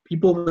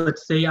people that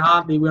say,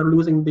 they were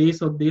losing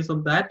this or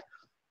that.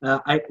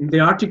 In the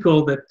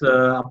article that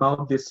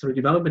about this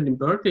redevelopment in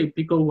Berkeley,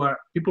 people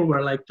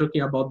were like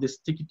talking about this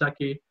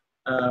tiki-taki,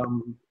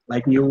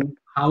 like new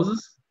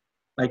houses,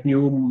 like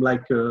new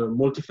like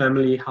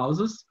multifamily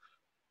houses.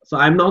 So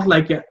I'm not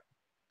like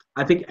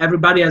I think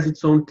everybody has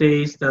its own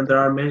taste, and there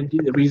are many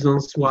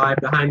reasons why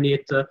behind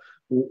it.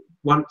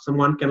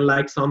 Someone can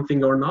like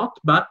something or not,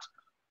 but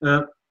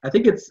I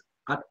think it's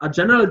a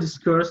general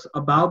discourse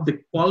about the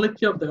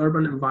quality of the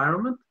urban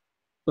environment.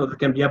 So it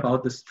can be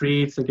about the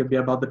streets, it can be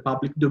about the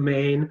public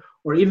domain,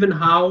 or even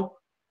how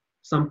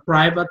some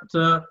private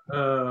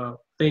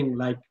thing,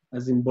 like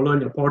as in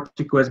Bologna,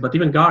 porticos, but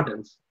even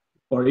gardens,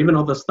 or even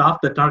other stuff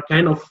that are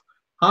kind of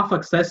half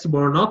accessible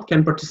or not,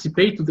 can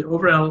participate to the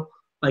overall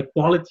like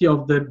quality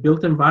of the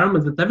built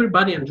environment that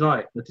everybody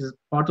enjoy, that is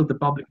part of the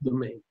public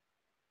domain.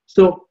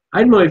 So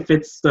I don't know if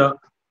it's,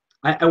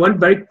 I went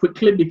very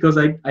quickly because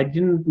I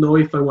didn't know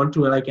if I want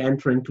to like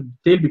enter into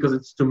detail because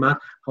it's too much.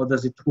 How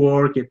does it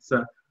work? It's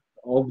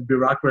all the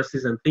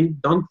bureaucracies and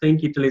don't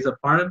think Italy is a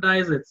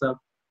paradise. It's a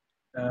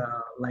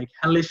like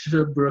hellish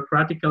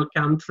bureaucratical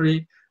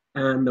country,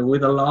 and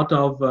with a lot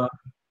of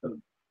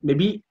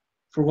maybe,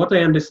 for what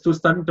I understood,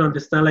 starting to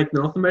understand like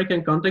North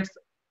American context,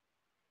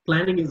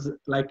 planning is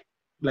like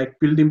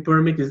building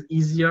permit is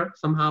easier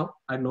somehow.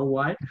 I don't know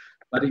why,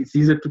 but it's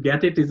easier to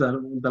get it. It's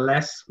the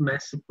less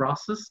messy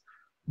process.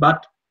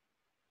 But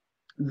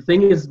the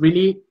thing is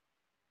really,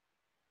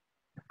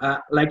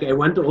 like I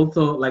want to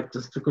also like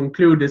just to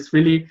conclude, is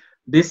really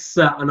this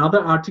another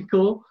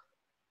article,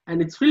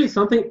 and it's really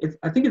something.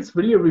 I think it's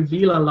really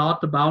reveal a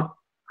lot about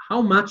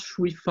how much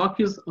we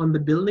focus on the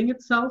building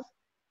itself,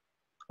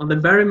 on the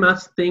very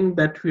much thing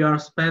that we are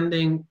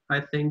spending. I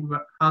think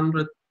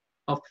hundreds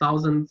of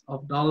thousands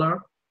of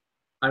dollars.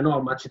 I know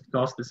how much it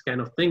costs this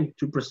kind of thing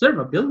to preserve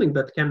a building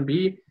that can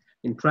be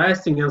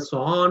interesting and so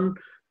on,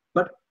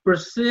 but per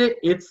se,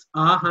 it's a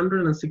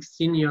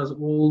 116 years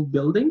old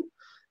building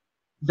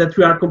that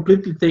we are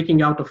completely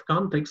taking out of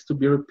context to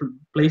be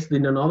placed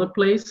in another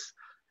place.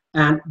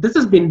 And this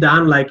has been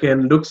done like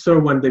in Luxor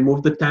when they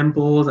moved the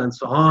temples and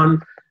so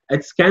on.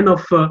 It's kind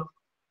of,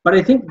 but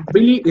I think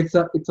really it's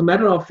a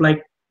matter of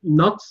like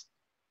not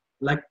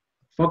like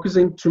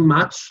focusing too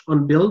much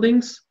on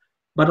buildings,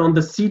 but on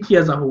the city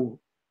as a whole,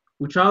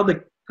 which are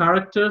the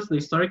characters, the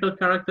historical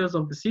characters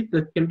of the city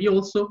that can be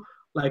also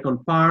like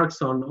on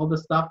parks, on all the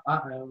stuff. I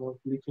was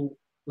looking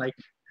like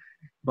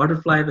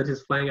butterfly that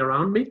is flying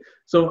around me.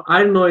 So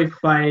I don't know if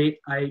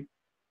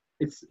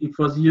it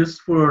was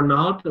useful or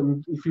not.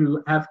 If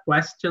you have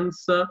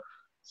questions,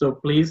 so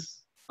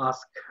please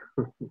ask.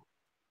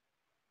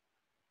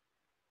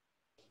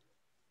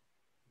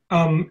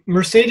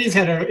 Mercedes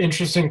had an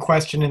interesting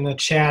question in the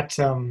chat.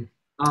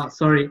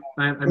 Sorry,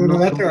 I'm no, not.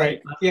 That's all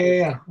right.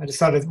 Yeah. I just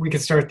thought we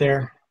could start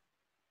there.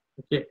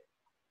 Okay,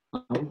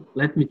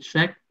 let me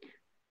check.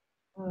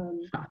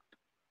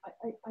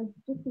 I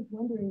just was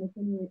wondering if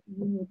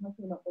when you were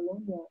talking about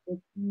Bologna, if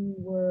you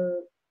were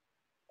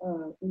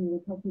when you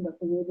were talking about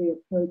the way they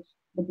approach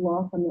the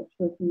block, I'm not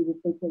sure if you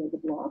referred to it as a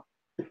block,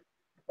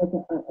 like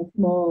a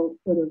small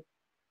sort of.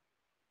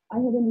 I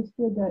had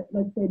understood that,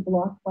 let's say,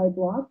 block by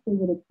block, they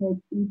would approach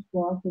each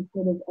block as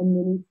sort of a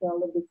mini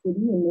cell of the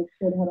city and make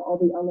sure it had all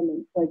the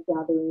elements like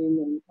gathering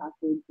and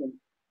passage. And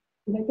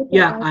did I get that?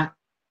 Yeah,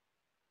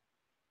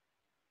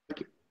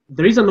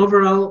 there is an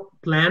overall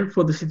plan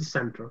for the city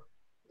center.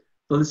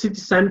 So the city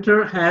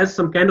center has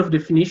some kind of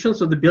definition.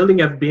 So the building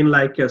have been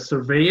like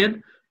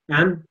surveyed,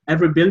 and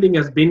every building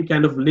has been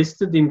kind of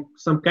listed in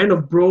some kind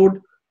of broad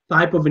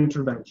type of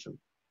intervention.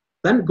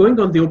 Then going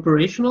on the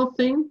operational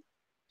thing,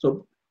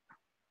 so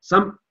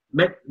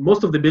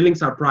most of the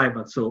buildings are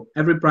private. So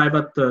every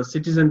private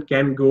citizen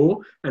can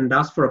go and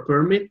ask for a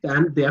permit,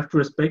 and they have to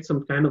respect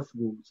some kind of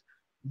rules.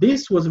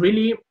 This was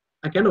really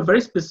a kind of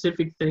very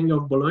specific thing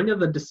of Bologna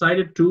that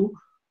decided to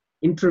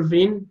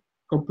intervene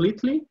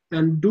completely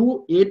and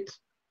do it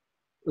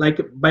like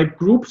by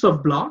groups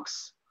of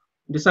blocks.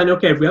 Decide,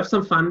 okay, if we have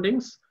some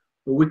fundings,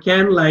 we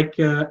can like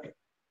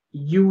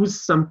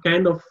use some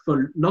kind of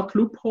not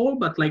loophole,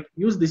 but like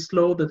use this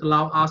law that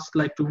allow us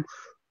like to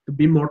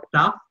be more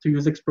tough, to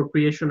use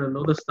expropriation and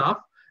other stuff,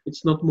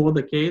 It's not more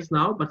the case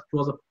now, but it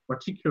was a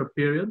particular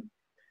period.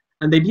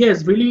 And the idea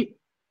is really,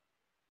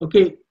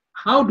 okay,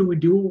 how do we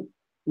do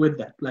with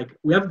that? Like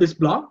we have this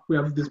block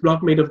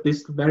made of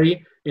this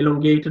very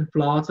elongated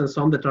plots and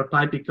some that are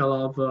typical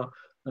of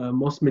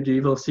most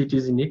medieval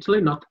cities in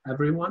Italy, not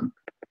everyone.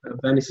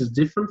 Venice is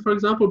different, for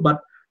example, but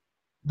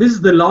this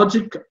is the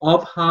logic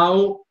of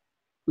how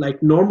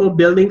like normal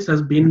buildings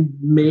has been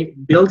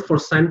built for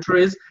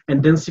centuries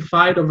and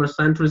densified over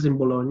centuries in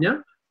Bologna.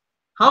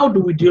 How do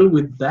we deal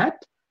with that?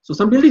 So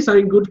some buildings are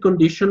in good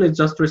condition, it's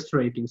just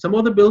restorating. Some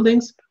other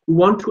buildings, we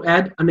want to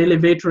add an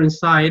elevator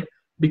inside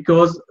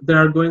because there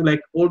are going,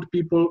 like old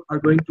people are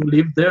going to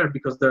live there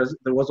because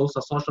there was also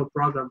a social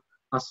program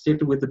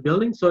associated with the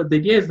building. So the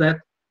idea is that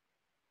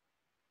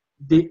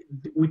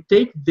we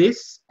take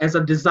this as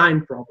a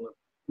design problem,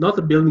 not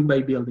a building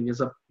by building,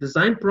 as a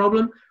design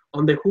problem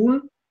on the whole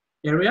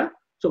area.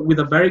 So with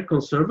a very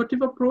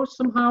conservative approach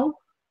somehow,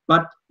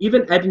 but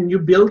even adding new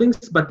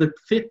buildings, but that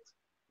fit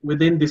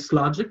within this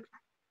logic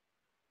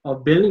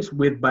of buildings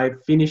by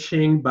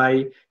finishing,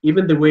 by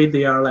even the way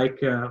they are like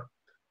the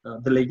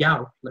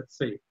layout, let's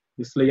say,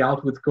 this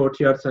layout with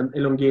courtyards and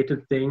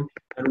elongated thing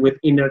and with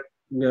inner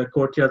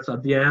courtyards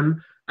at the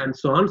end and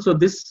so on. So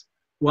this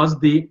was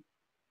the,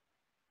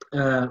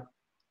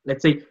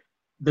 let's say,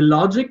 the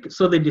logic.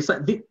 So they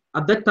decided,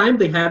 at that time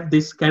they had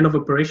this kind of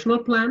operational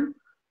plan,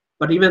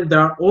 but even there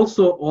are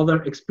also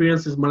other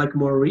experiences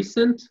more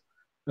recent,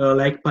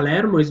 like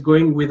Palermo is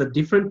going with a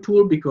different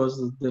tool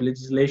because the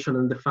legislation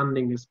and the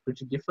funding is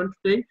pretty different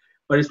today,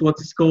 but it's what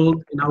is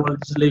called in our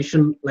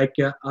legislation like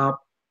a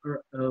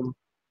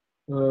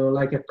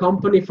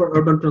company for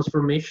urban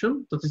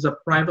transformation. That is a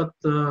private,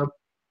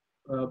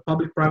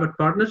 public-private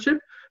partnership.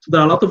 So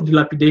there are a lot of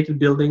dilapidated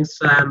buildings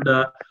and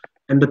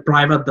the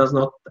private does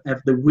not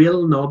have the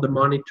will nor the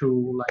money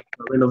to like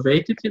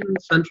renovate it in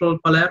central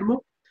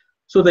Palermo.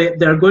 So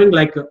they're going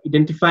like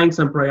identifying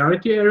some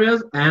priority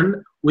areas and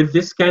with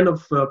this kind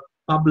of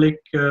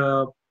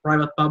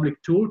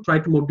private-public tool, try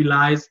to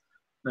mobilize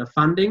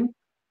funding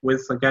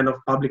with some kind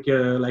of public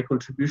like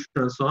contribution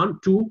and so on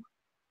to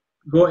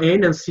go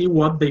in and see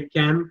what they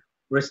can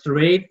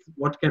restore,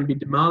 what can be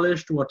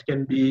demolished, what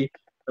can be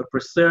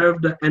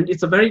preserved. And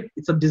it's a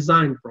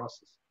design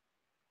process.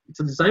 It's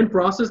a design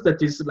process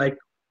that is like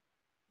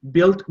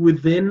built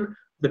within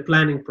the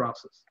planning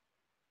process.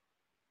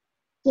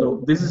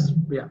 So this is,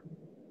 yeah.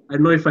 I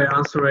don't know if I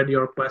answered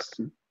your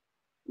question.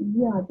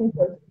 Yeah, I think I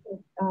was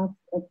just asked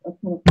a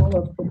kind of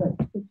follow-up to that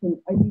question.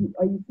 Are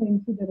you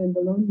saying too that in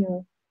Bologna,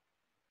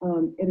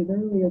 at an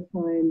earlier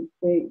time,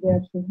 they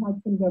actually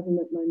had some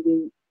government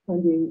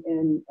funding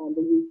and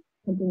they used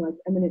something like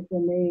eminent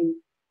domain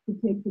to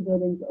take the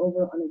buildings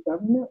over on a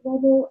government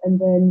level, and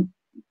then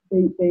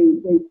they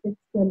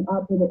fixed them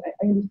up. I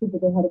understood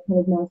that they had a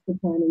kind of master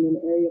plan and an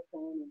area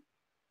plan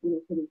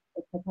and sort of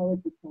a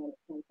topology plan, it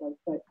sounds like,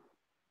 but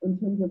in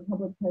terms of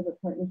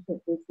public-private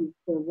partnership versus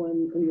the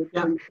one in your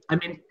I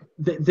mean,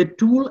 the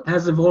tool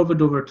has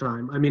evolved over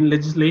time. I mean,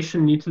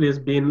 legislation in Italy has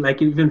been, like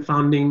even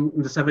founding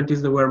in the 70s,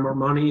 there were more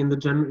money in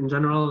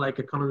general, like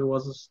economy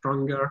was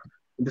stronger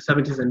in the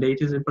 70s and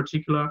 80s in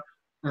particular.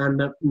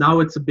 And now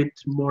it's a bit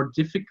more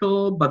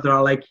difficult, but there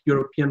are like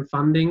European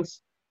fundings.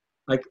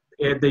 Like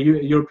the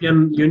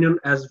European Union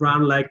has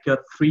run like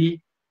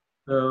three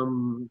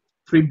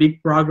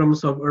big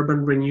programs of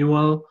urban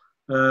renewal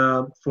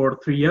for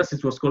 3 years.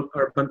 It was called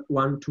Urban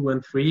 1, 2,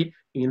 and 3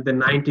 in the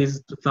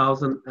 90s,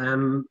 2000,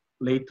 and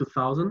late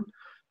 2000.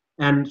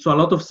 And so a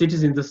lot of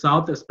cities in the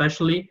south,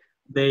 especially,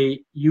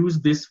 they use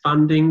this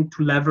funding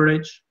to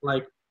leverage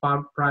like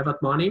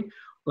private money,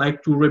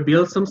 like to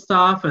rebuild some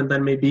stuff, and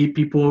then maybe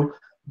people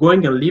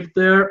going and live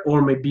there,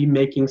 or maybe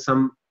making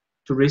some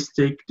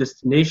touristic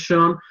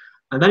destination.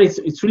 And then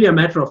it's really a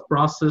matter of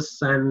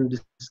process and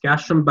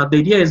discussion. But the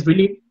idea is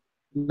really,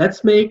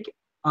 let's make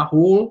a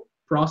whole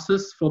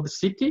process for the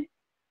city,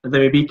 and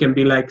then maybe it can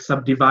be like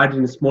subdivided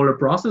in a smaller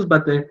process.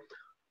 But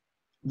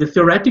the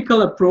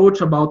theoretical approach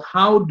about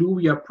how do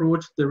we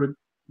approach the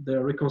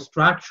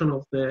reconstruction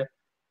of the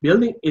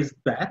building is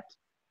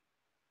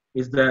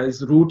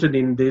rooted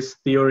in this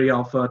theory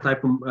of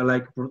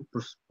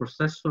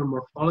processual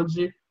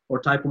morphology or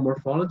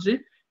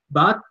typo-morphology.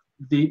 But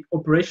the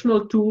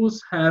operational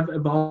tools have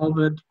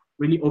evolved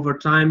really over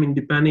time, and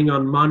depending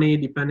on money,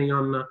 depending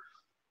on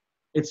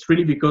it's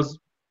really because.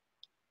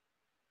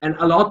 And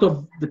a lot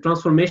of the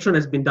transformation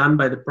has been done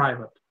by the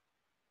private,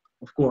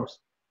 of course.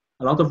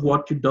 A lot of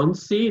what you don't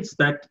see is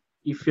that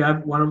if you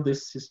have one of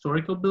this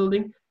historical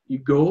building, you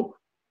go,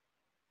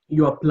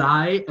 you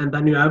apply, and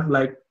then you have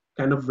like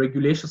kind of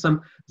regulation.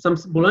 Some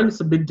Bologna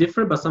is a bit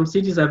different, but some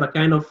cities have a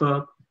kind of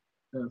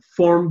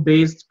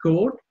form-based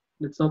code.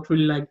 It's not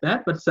really like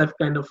that, but it's a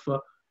kind of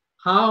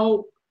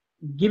how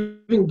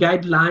giving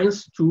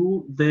guidelines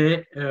to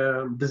the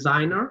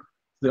designer,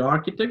 the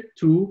architect,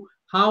 to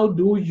how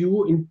do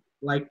you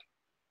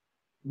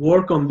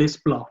work on this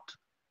plot.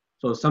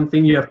 So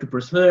something you have to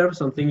preserve,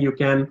 something you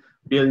can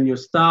build new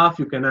stuff,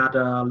 you can add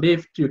a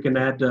lift, you can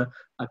add a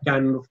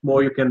kind of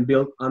more you can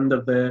build under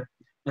the,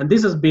 and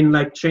this has been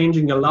like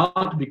changing a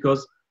lot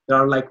because There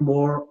are like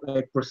more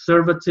like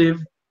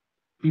conservative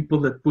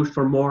people that push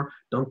for more,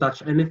 don't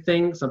touch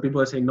anything. Some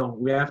people say, no,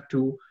 we have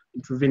to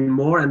intervene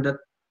more. And that,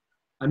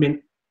 I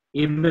mean,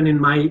 even in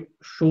my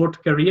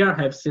short career,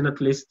 I've seen at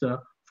least 4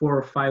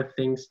 or 5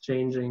 things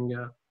changing.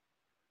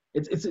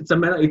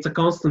 It's a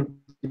constant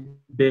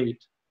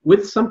debate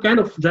with some kind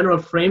of general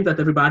frame that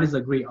everybody's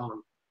agree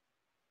on,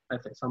 I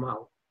think,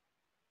 somehow.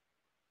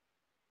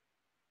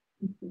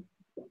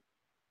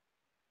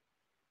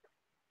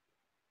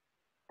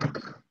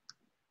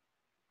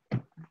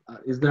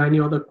 Is there any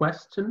other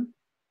question?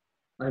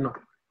 I know,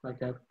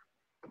 like I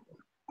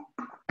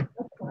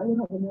would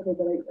have another,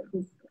 but I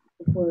just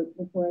before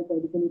I go,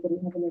 does anybody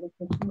have another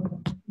question?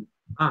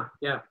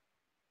 Yeah.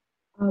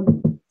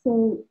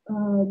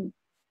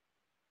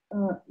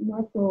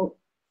 Marco,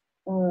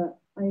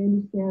 I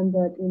understand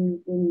that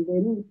in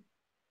Beirut,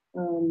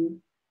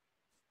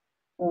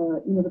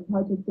 the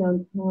project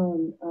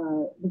downtown,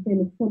 the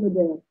famous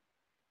Solidaire,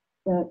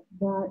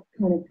 that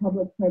kind of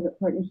public-private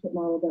partnership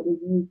model that was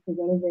used to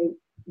renovate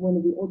one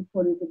of the old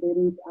quarters of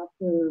Beirut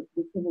after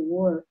the Civil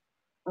War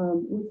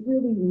was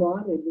really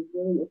lauded, was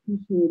really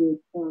appreciated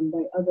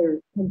by other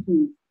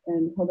countries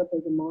and held up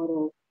as a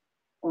model.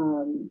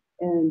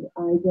 And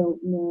I don't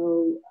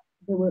know,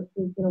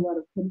 there's been a lot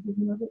of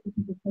criticism of it,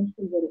 because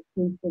essentially what it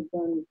seems to have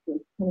done was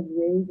to kind of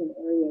raise an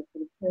area,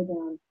 sort of tear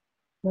down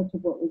much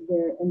of what was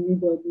there and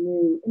rebuild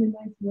new in a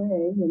nice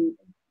way and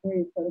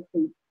very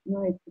aesthetically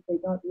nice, but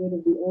they got rid of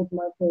the old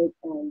market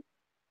and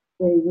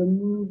they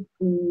removed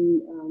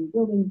the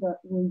buildings that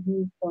were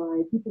used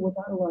by people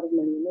without a lot of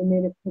money, and they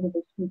made it sort of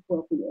a chic,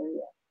 wealthy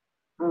area.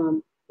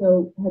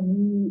 So have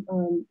you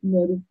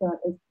noticed that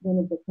as one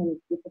of the kind of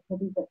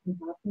difficulties that can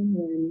happen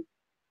when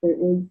there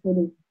is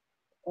sort of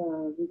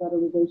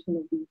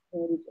revitalization of these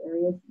heritage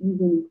areas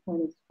using these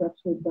kind of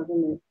structured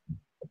government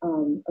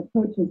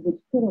approaches,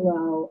 which could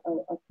allow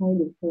a kind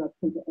of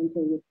corruption to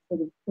enter with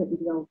sort of certain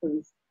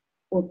developers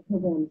or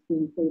programs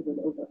being favored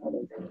over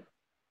others?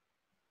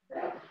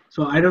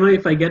 So I don't know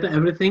if I get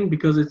everything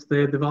because it's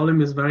the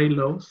volume is very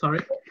low. Sorry.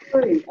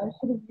 Sorry, I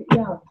should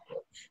have.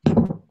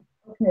 Yeah.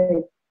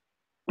 Okay.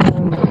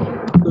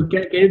 So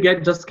can you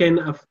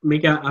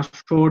make a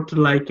short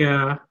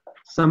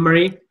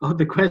summary of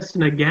the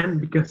question again,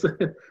 because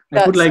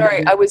I put like.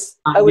 Sorry, I was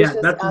yeah,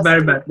 just that's asking.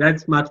 very bad.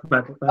 That's much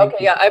better. Thank you.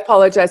 Yeah, I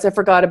apologize. I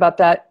forgot about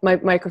that. My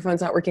microphone's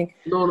not working.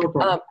 No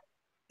problem.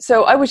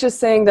 So I was just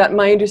saying that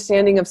my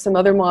understanding of some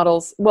other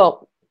models,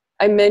 well,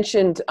 I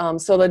mentioned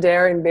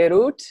Solidaire in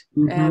Beirut,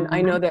 and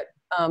I know that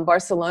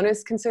Barcelona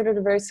is considered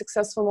a very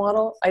successful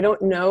model. I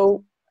don't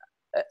know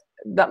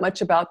that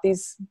much about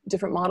these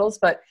different models,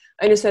 but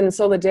I understand in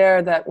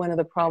Solidaire that one of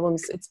the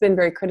problems, it's been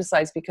very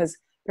criticized because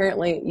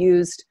apparently it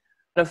used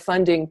of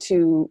funding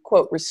to,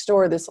 quote,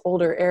 restore this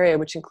older area,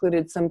 which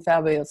included some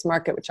fabulous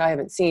market, which I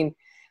haven't seen.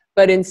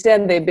 But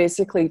instead, they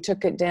basically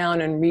took it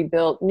down and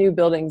rebuilt new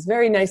buildings,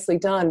 very nicely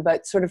done,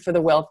 but sort of for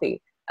the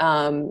wealthy.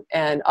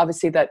 And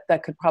obviously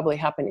that could probably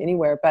happen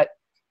anywhere. But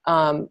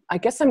I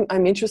guess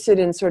I'm interested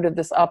in sort of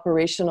this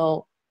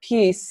operational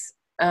piece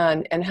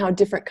and how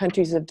different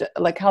countries have,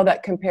 like how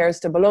that compares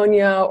to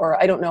Bologna,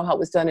 or I don't know how it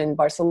was done in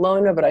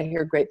Barcelona, but I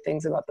hear great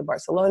things about the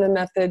Barcelona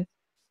method.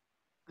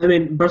 I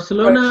mean,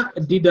 Barcelona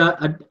did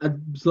a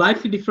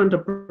slightly different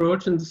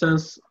approach in the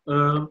sense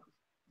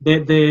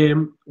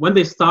when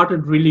they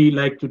started really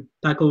like to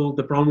tackle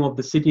the problem of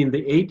the city in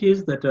the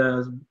 80s, that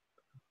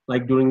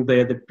like during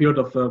the period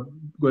of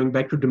going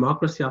back to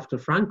democracy after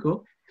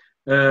Franco.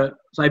 So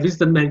I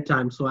visited many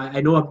times, so I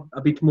know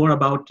a bit more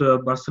about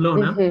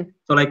Barcelona.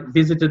 So like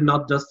visited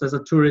not just as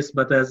a tourist,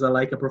 but as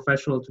like a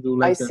professional to do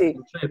like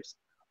trips.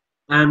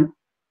 And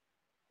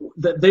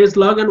their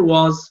slogan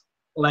was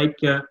like,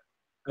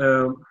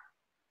 I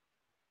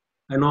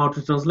know how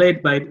to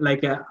translate, but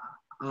like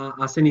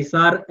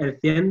acenizar el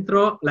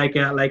centro,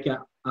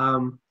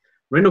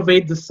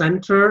 renovate the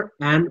center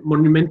and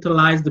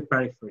monumentalize the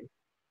periphery.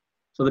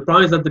 So the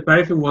problem is that the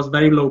periphery was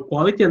very low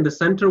quality and the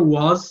center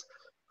was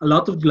a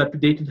lot of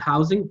dilapidated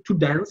housing, too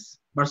dense.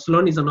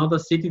 Barcelona is another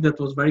city that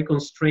was very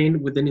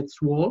constrained within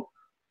its wall.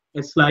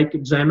 It's like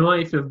Genoa,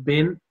 if you've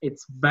been,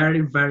 it's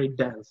very, very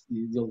dense,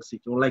 the old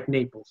city, or like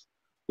Naples.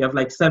 You have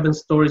like 7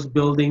 stories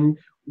building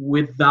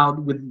with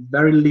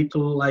very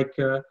little like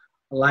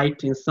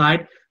light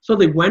inside. So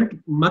they went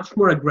much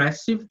more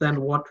aggressive than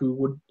what we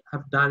would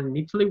have done in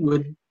Italy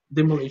with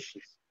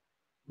demolitions.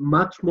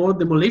 Much more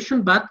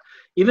demolition, but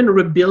even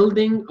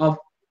rebuilding of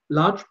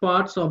large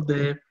parts of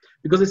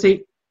because they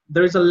say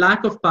there is a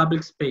lack of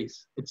public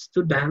space. It's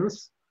too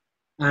dense.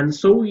 And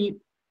so we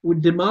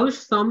demolish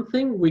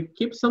something, we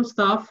keep some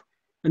stuff,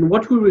 and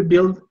what we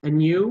rebuild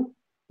anew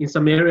in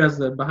some areas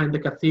behind the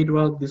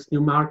cathedral, this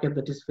new market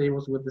that is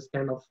famous with this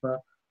kind of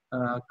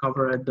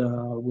covered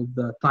with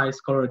the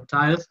colored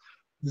tiles.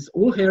 This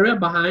whole area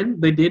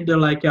behind, they did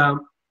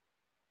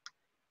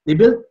they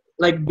built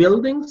like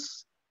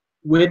buildings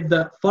with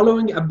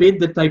following a bit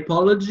the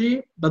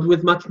typology, but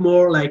with much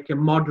more like a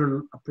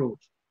modern approach.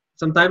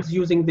 Sometimes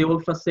using the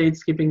old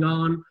facades, keeping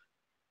on.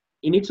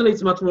 In Italy,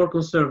 it's much more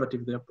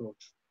conservative, the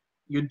approach.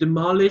 You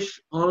demolish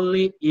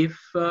only if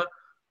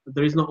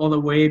there is no other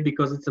way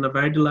because it's in a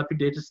very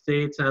dilapidated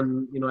state,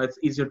 and it's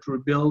easier to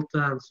rebuild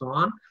and so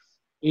on.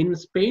 In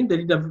Spain, they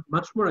did a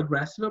much more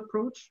aggressive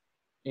approach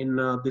in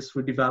this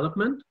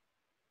redevelopment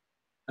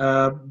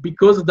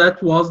because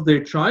that was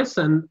their choice.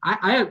 And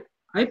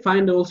I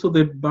find also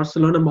the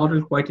Barcelona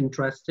model quite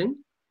interesting,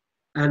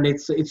 and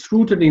it's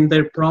rooted in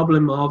their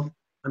problem of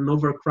an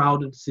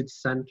overcrowded city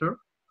center.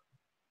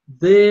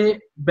 The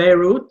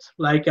Beirut,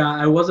 like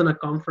I was in a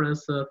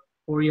conference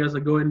 4 years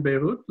ago in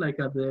Beirut, like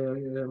at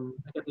the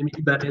Académie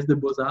Libanaise des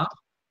Beaux-Arts,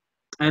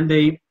 and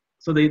they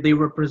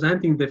were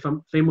presenting the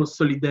famous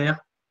Solidaire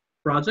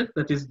project,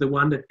 that is the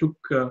one that took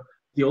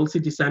the old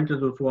city center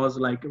that was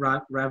like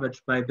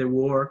ravaged by the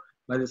war,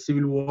 by the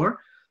civil war.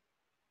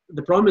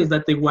 The problem is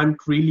that they went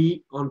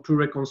really onto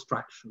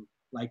reconstruction,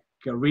 like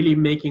really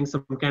making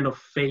some kind of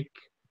fake,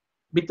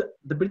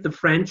 the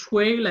French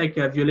way, like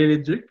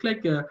Viollet-le-Duc,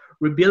 like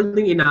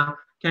rebuilding in a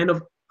kind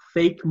of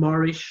fake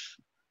Moorish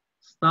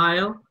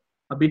style,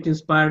 a bit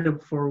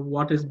inspired for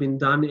what has been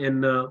done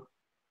in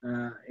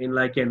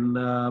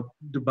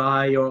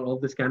Dubai or all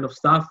this kind of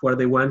stuff, where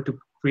they want to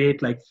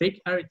create like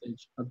fake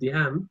heritage at the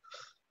end.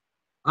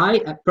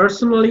 I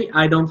personally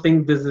don't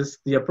think this is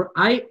the approach.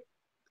 I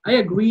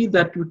agree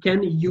that we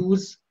can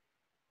use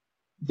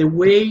the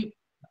way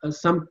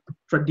some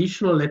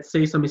traditional, let's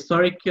say, some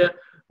historic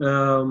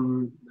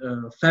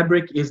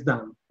fabric is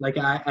done. Like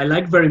I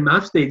like very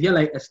much the idea,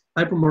 like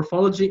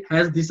typo-morphology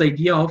has this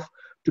idea of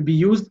to be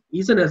used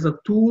even as a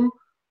tool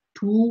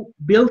to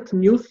build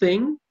new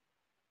thing,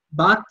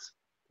 but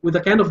with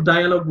a kind of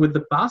dialogue with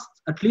the past,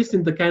 at least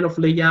in the kind of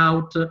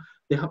layout,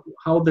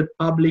 how the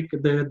public,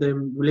 the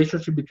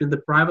relationship between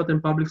the private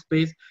and public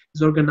space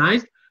is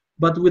organized,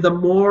 but with a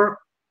more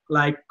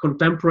like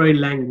contemporary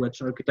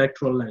language,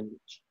 architectural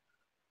language.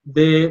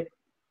 The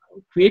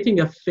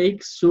creating a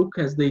fake souk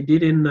as they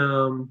did in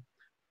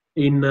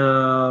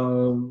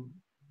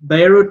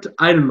Beirut,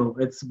 I don't know.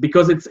 It's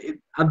because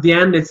at the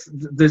end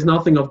there's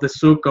nothing of the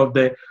souk, of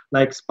the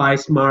like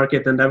spice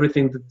market and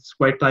everything that's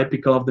quite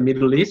typical of the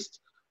Middle East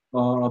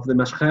or of the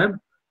Maghreb.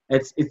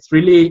 It's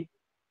really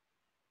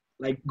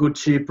like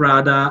Gucci,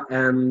 Prada,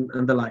 and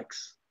the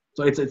likes.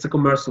 So it's a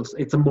commercial.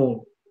 It's a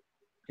mall.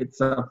 It's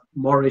a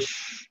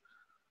Moorish.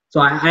 So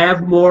I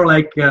have more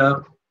like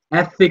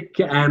ethic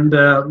and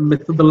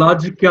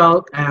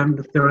methodological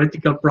and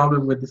theoretical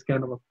problem with this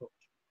kind of approach.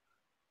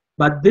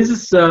 But this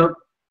is,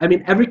 I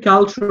mean, every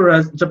culture,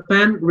 as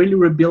Japan really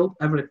rebuilt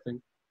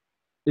everything.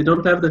 They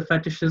don't have the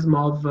fetishism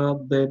of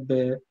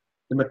the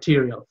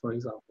material, for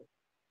example.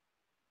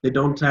 They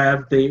don't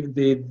have,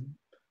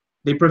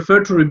 they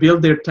prefer to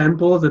rebuild their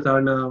temples that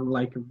are now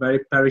like a very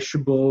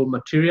perishable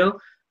material.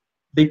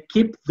 They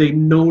keep the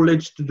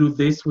knowledge to do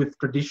this with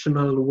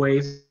traditional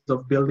ways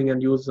of building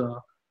and use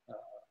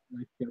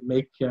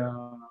make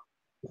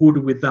wood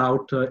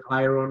without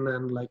iron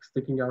and like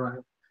sticking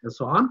around and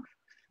so on.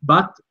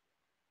 But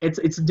it's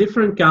a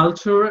different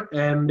culture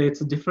and it's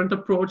a different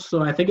approach.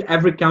 So I think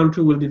every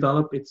country will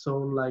develop its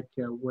own like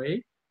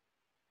way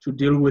to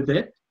deal with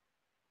it.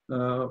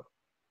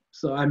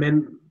 So I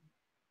mean,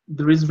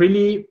 there is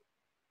really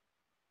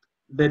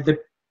the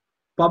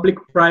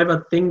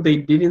public-private thing they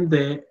did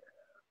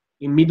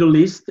in Middle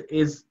East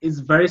is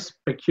very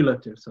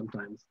speculative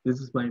sometimes.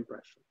 This is my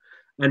impression.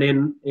 And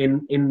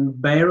in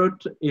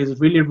Beirut is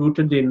really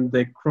rooted in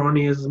the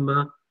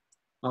cronyism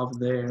of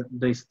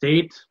the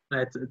state.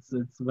 It's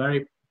a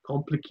very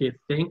complicated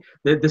thing.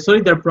 The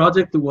Solidaire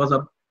project was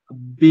a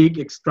big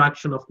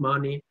extraction of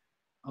money,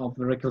 of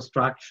the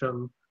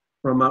reconstruction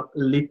from a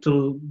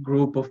little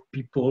group of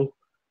people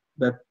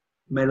that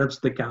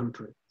managed the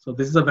country. So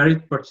this is a very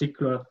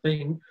particular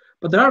thing.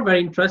 But there are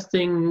very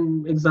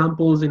interesting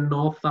examples in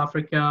North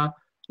Africa,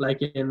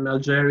 like in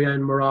Algeria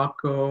and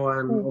Morocco,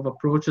 and of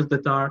approaches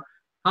that are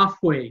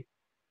halfway,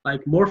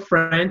 like more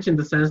French in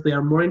the sense they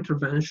are more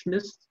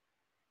interventionist.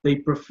 They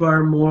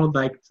prefer more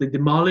like they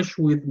demolish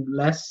with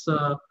less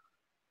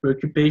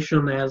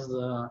preoccupation as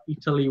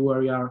Italy, where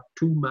we are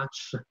too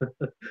much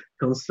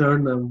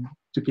concerned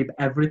to keep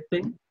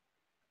everything.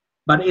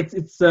 But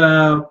it's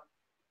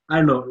I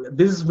don't know.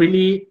 This is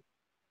really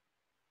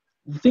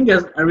the thing.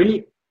 Is I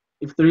really,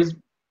 if there is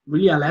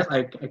really a less,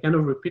 I kind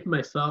of repeat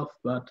myself,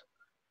 but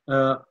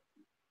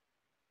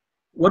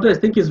what I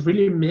think is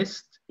really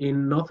missed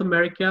in North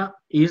America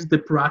is the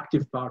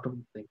proactive part of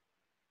the thing.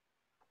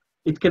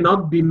 It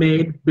cannot be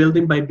made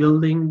building by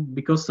building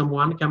because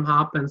someone come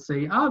up and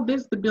say,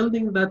 this is the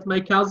building that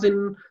my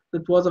cousin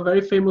that was a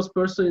very famous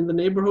person in the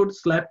neighborhood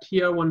slept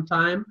here one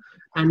time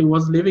and he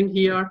was living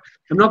here.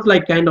 I'm not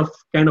like kind of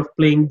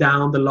playing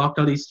down the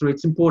local history.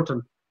 It's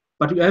important,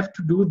 but you have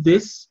to do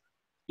this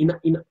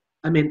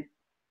I mean,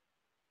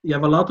 you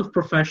have a lot of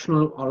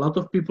professional, a lot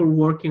of people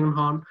working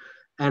on,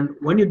 and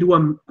when you do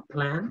a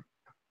plan,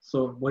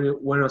 so when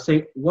you're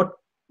saying what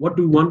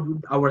do we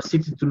want our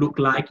city to look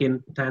like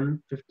in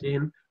 10,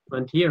 15,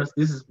 20 years,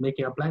 this is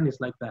making a plan is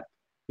like that,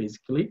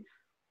 basically.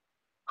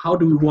 How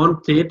do we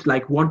want it?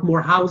 Like, want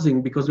more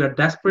housing because we are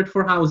desperate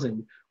for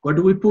housing. Where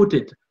do we put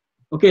it?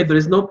 Okay, there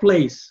is no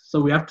place, so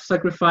we have to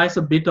sacrifice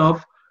a bit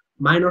of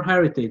minor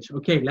heritage.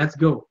 Okay, let's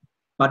go.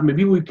 but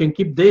maybe we can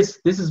keep this.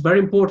 This is very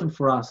important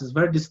for us. It's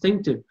very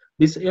distinctive.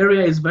 This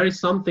area is very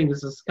something.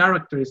 This is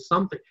character, is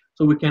something.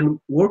 So we can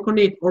work on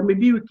it, or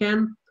maybe we can,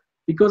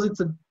 because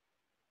it's a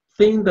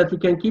thing that we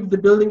can keep the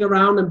building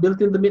around and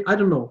built in the, I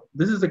don't know.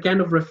 This is the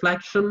kind of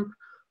reflection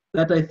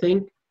that I think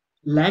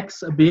lacks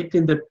a bit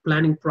in the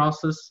planning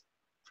process.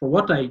 For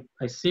what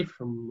I see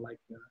from like,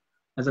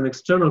 as an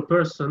external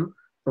person,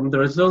 from the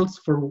results,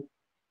 for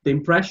the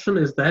impression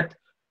is that,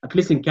 at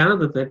least in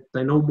Canada that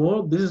I know more,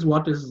 this is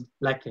what is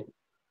lacking.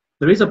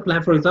 There is a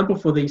plan, for example,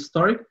 for the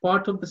historic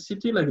part of the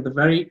city, like the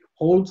very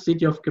old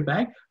city of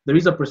Quebec, there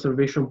is a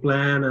preservation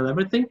plan and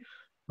everything.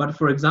 But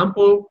for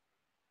example,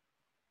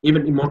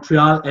 even in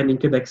Montreal and in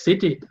Quebec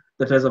City,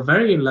 that has a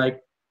very like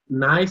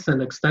nice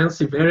and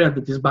extensive area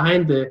that is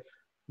behind the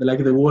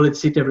walled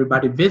city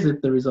everybody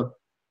visit. There is a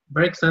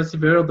very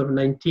extensive area of the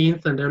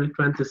 19th and early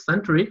 20th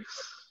century.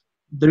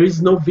 There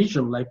is no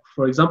vision. Like,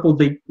 for example,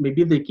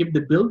 maybe they keep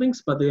the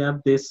buildings, but they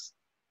have this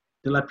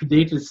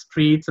dilapidated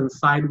streets and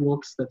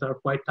sidewalks that are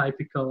quite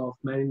typical of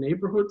many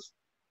neighborhoods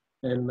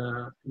in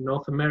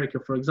North America,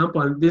 for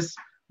example. And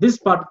this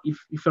part, if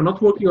you're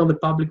not working on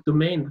the public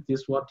domain, that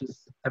is what is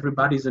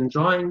everybody's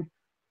enjoying.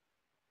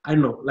 I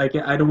don't know, like,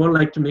 I don't want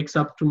like to mix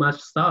up too much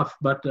stuff,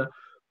 but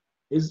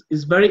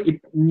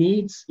it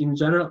needs, in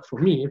general, for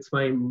me, it's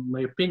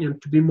my opinion,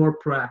 to be more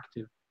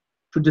proactive,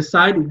 to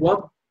decide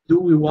what do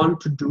we want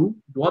to do,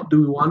 what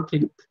do we want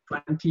in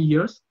 20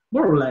 years,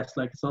 more or less.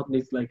 Like, it's not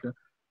like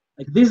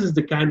this is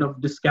the kind of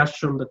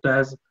discussion that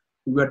has,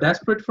 we're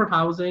desperate for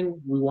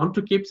housing, we want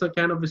to keep some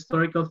kind of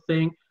historical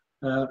thing,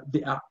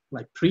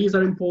 like trees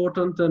are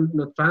important, and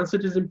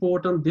transit is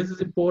important, this is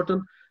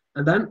important,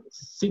 and then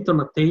sit on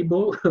a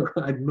table,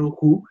 I don't know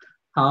who,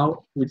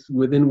 how,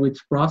 within which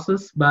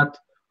process, but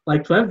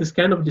like to have this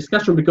kind of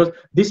discussion, because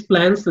these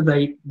plans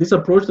this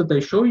approach that I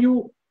show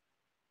you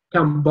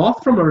come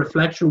both from a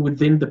reflection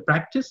within the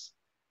practice.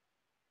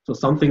 So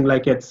something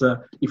like it's,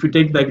 if you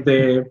take like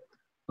the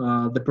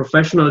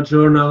professional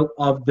journal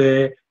of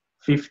the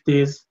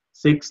 50s,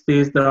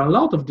 60s, there are a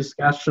lot of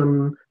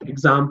discussion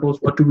examples,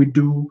 what do we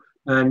do,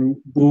 and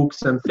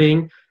books and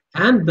things,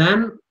 and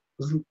then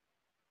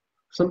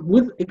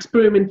with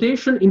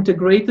experimentation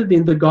integrated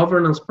in the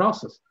governance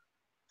process.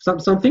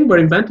 Something were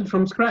invented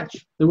from scratch.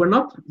 There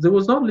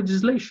was no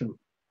legislation.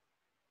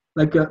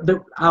 Like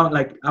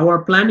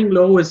our planning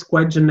law is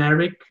quite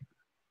generic,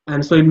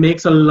 and so it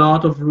makes a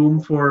lot of room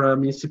for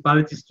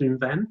municipalities to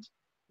invent.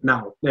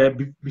 Now,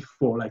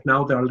 before, like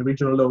now there are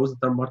regional laws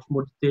that are much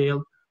more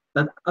detailed.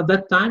 That at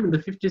that time, in the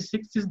 50s,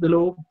 60s, the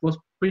law was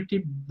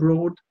pretty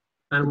broad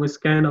and was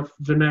kind of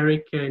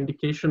generic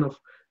indication of.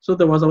 So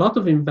there was a lot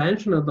of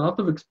invention and a lot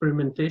of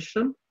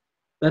experimentation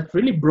that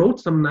really brought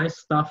some nice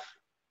stuff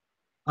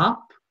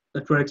up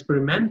that were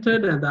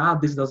experimented, and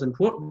this doesn't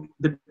work.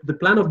 The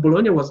plan of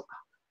Bologna was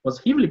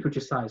heavily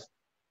criticized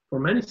for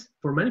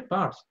many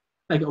parts.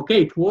 Like,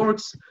 okay, it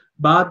works,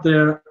 but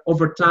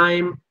over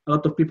time a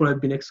lot of people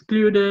have been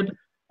excluded,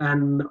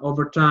 and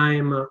over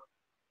time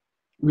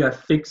we have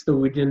fixed that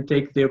we didn't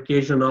take the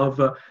occasion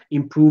of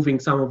improving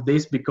some of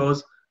this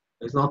because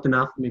there's not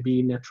enough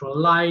maybe natural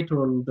light,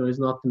 or there is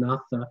not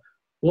enough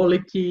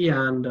quality,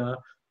 and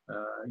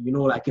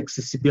like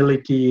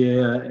accessibility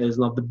is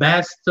not the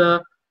best.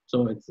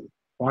 So it's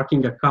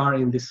parking a car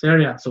in this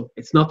area. So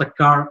it's not a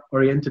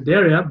car-oriented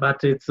area,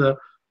 but it's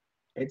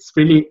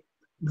really,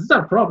 this is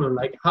our problem.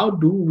 Like, how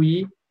do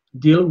we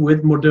deal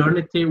with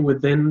modernity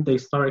within the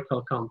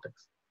historical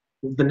context,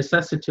 with the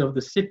necessity of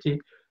the city?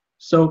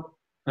 So,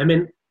 I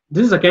mean,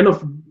 this is a kind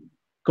of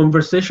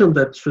conversation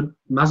that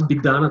must be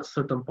done at a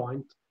certain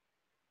point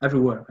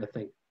everywhere, I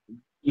think,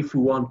 if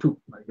we want to.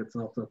 Like, it's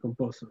not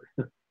compulsory,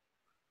 of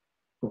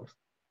course.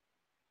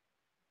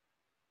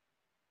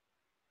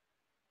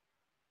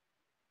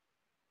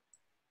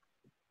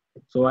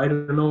 So I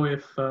don't know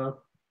if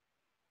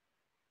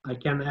I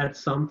can add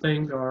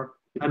something, or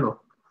I don't know.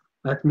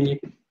 Let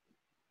me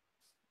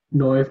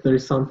know if there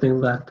is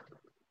something that.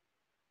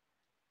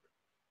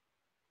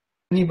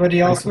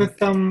 Anybody else with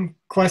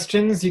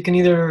questions? You can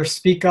either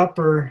speak up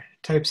or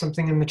type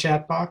something in the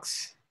chat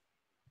box.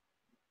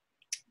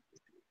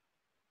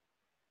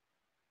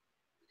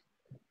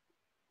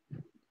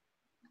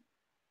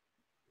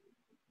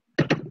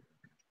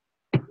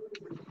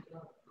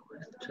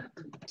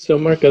 So,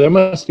 Marco, there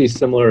must be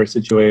similar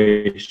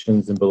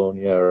situations in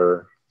Bologna,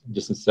 or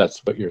just since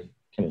that's what your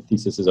kind of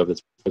thesis is of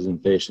this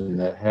presentation,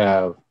 that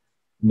have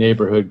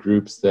neighborhood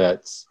groups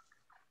that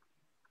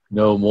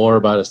know more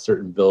about a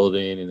certain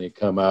building, and they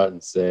come out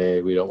and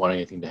say, we don't want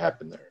anything to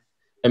happen there.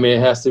 I mean,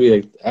 it has to be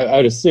like, I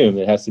would assume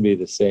it has to be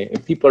the same.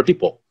 People are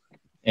people,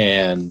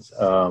 and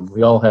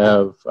we all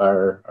have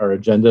our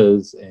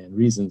agendas and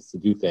reasons to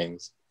do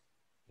things.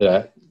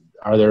 That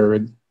are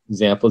there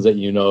examples that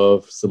you know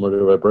of similar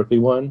to a Berkeley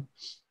one?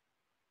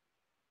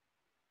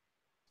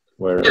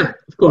 Where yeah,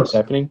 of course,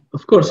 happening?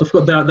 Of course.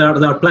 There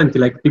are plenty.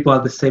 Like, people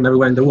are the same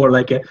everywhere in the world.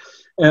 Like,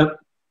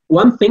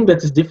 one thing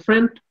that is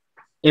different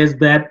is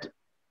that,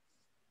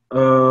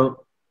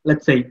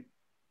 let's say,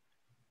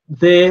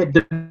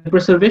 the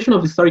preservation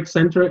of the historic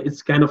center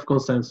is kind of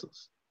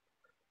consensus.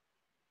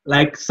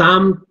 like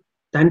some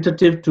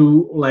tentative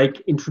to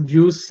like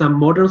introduce some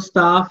modern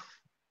stuff.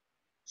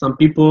 Some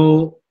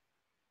people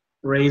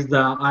raised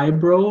the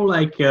eyebrow,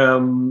 like,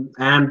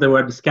 and there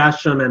were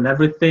discussion and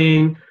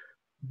everything.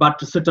 But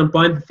to a certain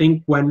point, the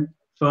thing went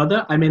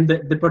further. I mean,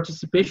 the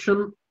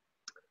participation,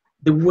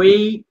 the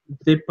way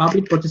the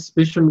public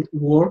participation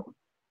works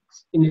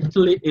in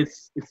Italy,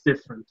 it's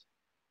different.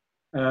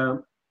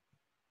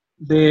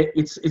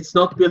 It's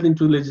not built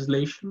into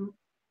legislation.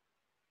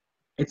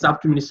 It's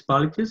up to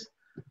municipalities.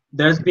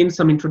 There's been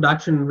some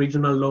introduction in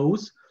regional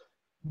laws,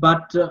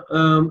 but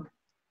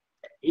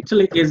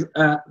Italy is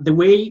the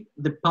way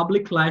the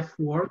public life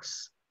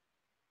works.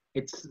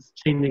 It's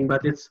changing,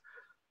 but it's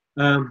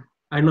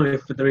I don't know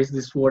if there is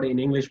this word in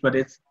English, but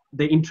it's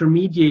the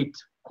intermediate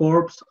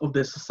corpse of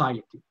the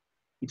society.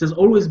 It has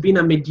always been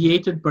a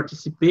mediated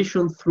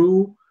participation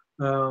through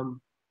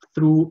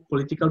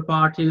political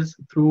parties,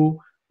 through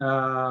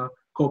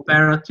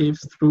cooperatives,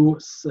 through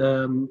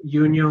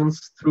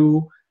unions,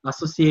 through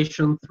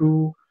association,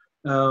 through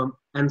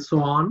and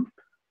so on.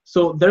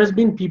 So there has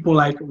been people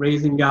like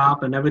raising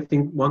up and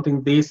everything,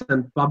 wanting this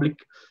and public,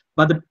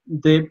 but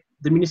the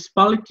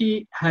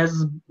municipality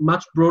has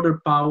much broader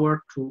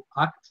power to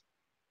act.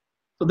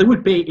 So they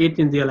will pay it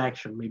in the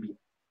election, maybe.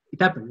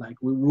 It happened, like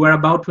we were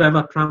about to have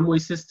a tramway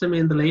system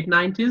in the late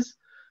 90s.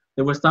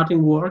 They were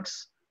starting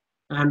works,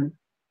 and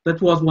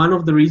that was one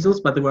of the reasons,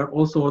 but there were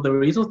also other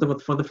reasons. That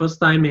was for the first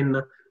time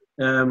in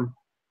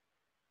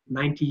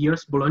 90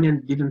 years, Bologna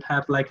didn't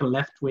have like a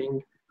left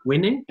wing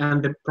winning,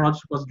 and the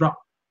project was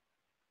dropped.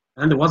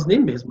 And there was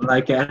NIMBYism,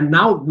 like, and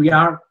now we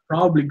are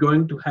probably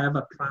going to have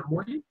a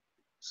tramway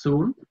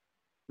soon.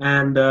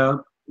 And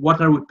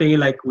what are we paying?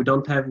 Like, we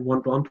don't have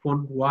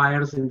one-to-one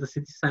wires in the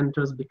city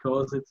centers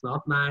because it's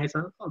not nice,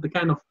 and all the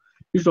kind of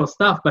usual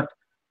stuff. But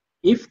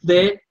if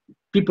the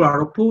people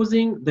are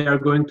opposing, they are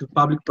going to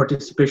public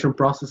participation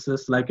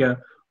processes, like a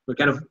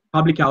kind of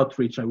public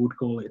outreach, I would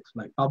call it,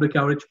 like public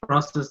outreach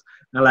process,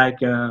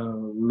 like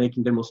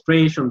making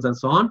demonstrations and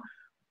so on.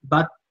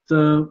 But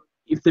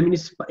if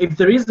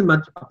there is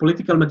a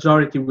political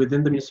majority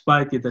within the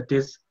municipality that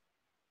is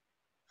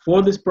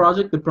for this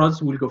project, the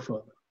project will go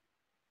further.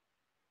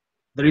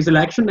 There is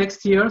election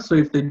next year, so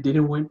if they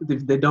didn't win,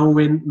 if they don't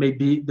win,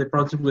 maybe the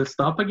project will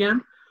stop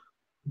again.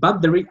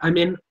 But I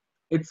mean,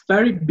 it's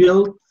very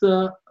built.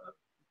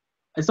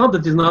 It's not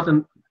that it's not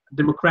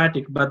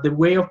democratic, but the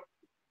way of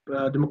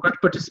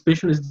democratic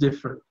participation is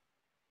different.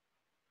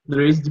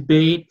 There is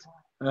debate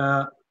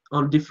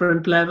on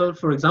different levels.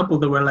 For example,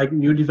 there were like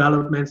new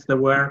developments. There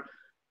were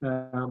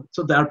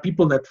so there are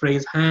people that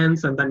raise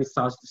hands, and then it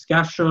starts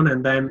discussion,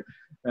 and then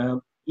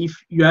if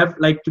you have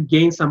like to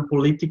gain some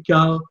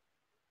political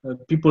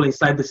people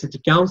inside the city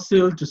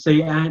council to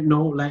say,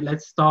 no,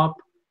 let's stop.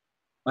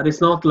 But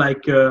it's not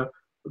like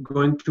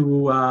going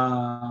to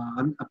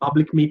a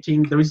public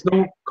meeting. There is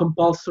no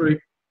compulsory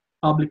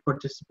public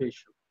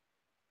participation.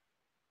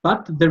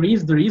 But there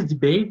is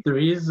debate. There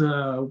is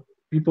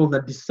people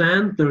that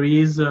dissent. There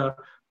is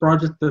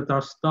projects that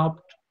are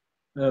stopped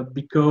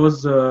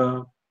because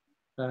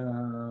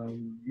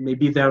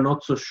maybe they are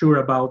not so sure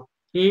about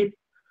it.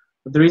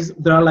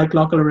 There are like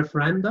local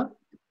referenda.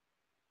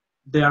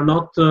 They are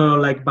not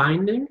like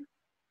binding.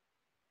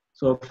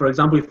 So, for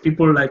example, if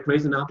people like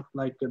raise enough,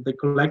 like they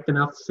collect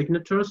enough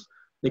signatures,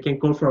 they can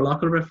call for a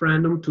local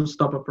referendum to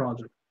stop a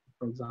project,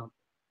 for example.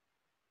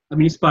 A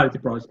municipality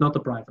project, not a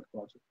private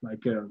project,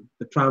 like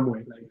the tramway,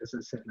 like as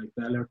I said, like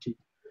the LRT.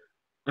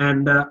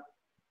 And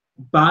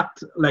but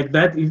like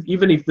that,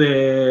 even if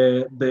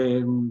the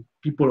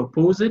people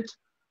oppose it,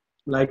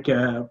 like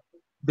the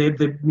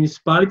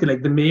municipality,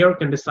 like the mayor,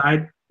 can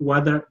decide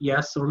whether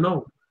yes or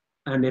no.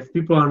 And if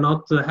people are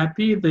not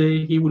happy,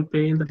 he will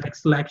pay in the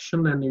next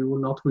election, and he will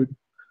not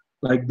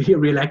be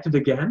re-elected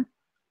again.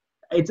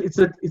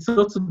 It's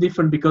also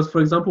different because, for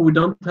example, we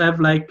don't have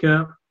like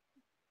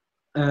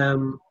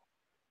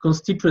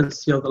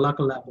constituency at the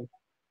local level.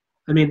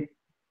 I mean,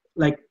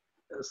 like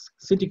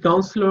city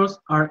councillors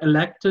are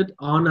elected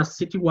on a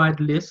citywide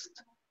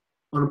list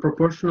on a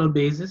proportional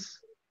basis.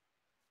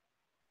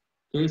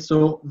 Okay,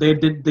 so they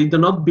do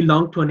not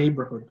belong to a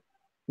neighborhood.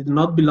 They do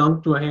not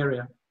belong to an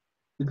area.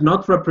 They do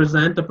not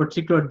represent a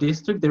particular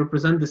district. They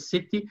represent the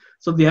city.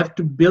 So they have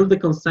to build the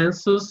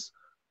consensus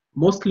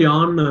mostly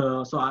on.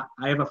 So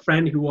I have a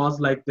friend who was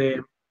like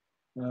the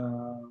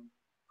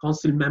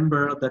council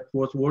member that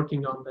was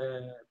working on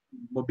the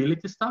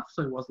mobility stuff.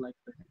 So he was like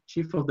the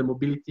chief of the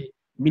mobility,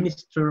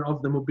 minister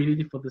of the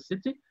mobility for the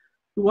city.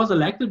 He was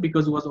elected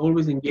because he was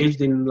always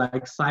engaged in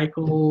like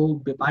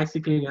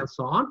bicycling and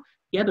so on.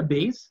 He had a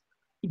base.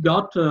 He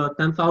got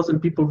 10,000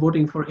 people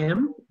voting for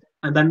him,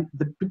 and then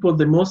the people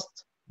the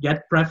most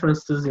get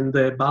preferences in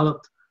the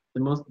ballot.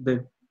 Those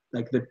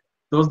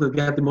that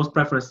get the most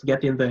preference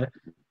get in the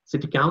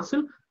city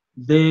council.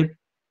 The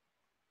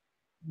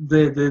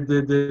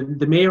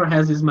mayor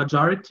has his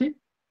majority,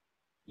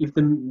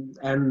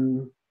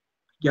 and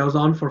goes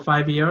on for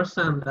 5 years,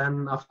 and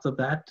then after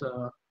that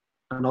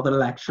another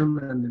election,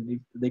 and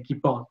they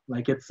keep on.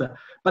 Like it's,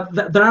 but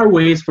there are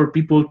ways for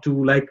people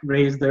to like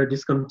raise their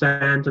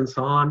discontent and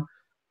so on.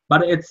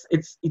 but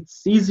it's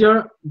easier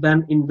than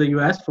in the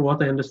US, for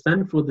what I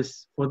understand, for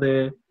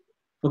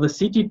the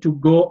city to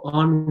go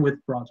on with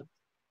projects,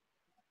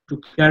 to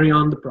carry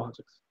on the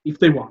projects if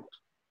they want.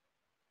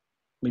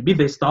 Maybe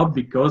they stop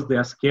because they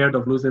are scared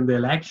of losing the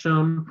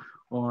election,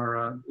 or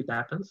it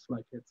happens.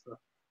 Like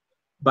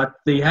but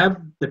they have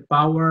the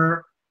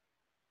power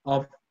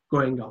of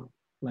going on.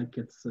 Like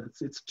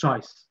it's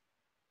choice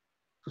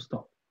to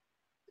stop.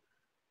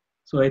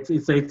 So it's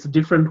a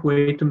different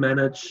way to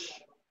manage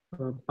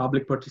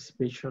public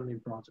participation in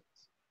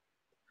projects.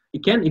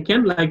 It can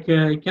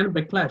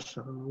backlash,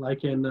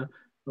 like in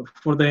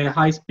for the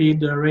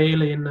high-speed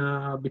rail in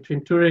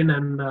between Turin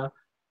and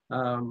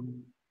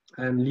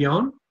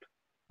Lyon,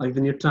 like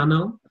the new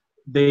tunnel.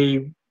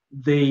 They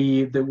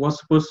was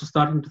supposed to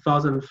start in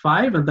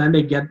 2005, and then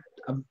they get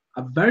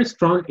a very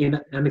strong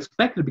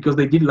unexpected, because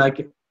they did like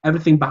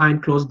everything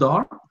behind closed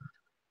door.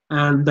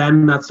 And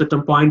then at a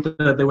certain point,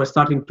 they were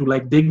starting to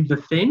like dig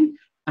the thing,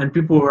 and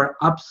people were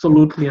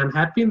absolutely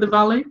unhappy in the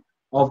valley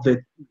of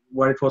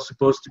where it was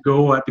supposed to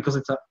go, because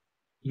it's a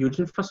huge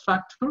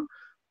infrastructure.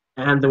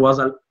 And there was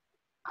a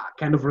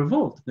kind of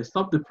revolt. They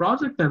stopped the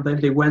project, and then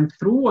they went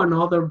through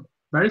another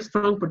very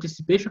strong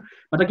participation.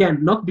 But again,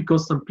 not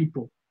because some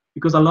people,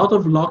 because a lot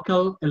of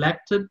local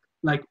elected,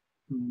 like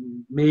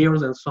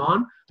mayors and so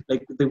on,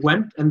 like they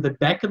went and they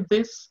backed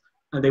this.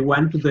 And they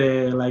went to the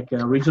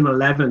regional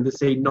level, and they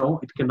say, no,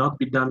 it cannot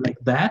be done like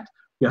that.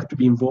 You have to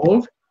be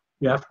involved.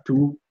 You have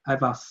to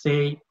have a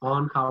say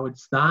on how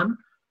it's done.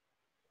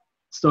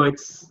 So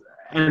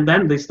and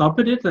then they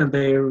stopped it, and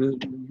they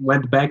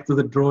went back to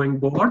the drawing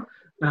board.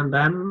 And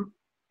then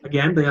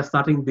again, they are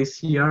starting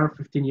this year,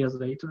 15 years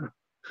later,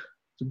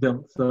 to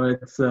build. So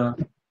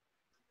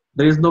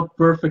there is no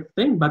perfect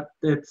thing, but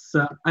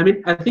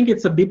I think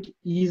it's a bit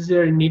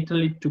easier in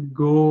Italy to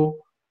go,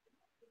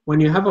 when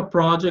you have a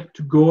project,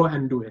 to go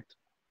and do it.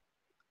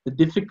 The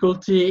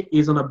difficulty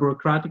is on a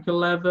bureaucratic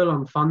level,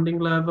 on funding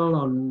level,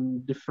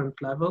 on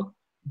different level,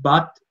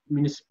 but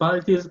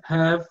municipalities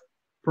have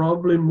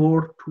probably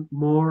more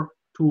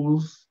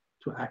tools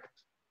to act.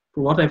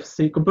 For what I've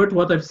seen, compared to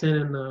what I've seen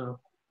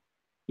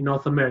in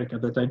North America,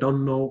 that I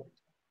don't know,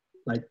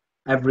 like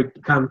every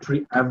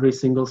country, every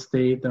single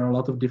state, there are a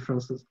lot of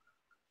differences.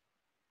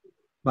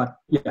 But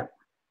yeah.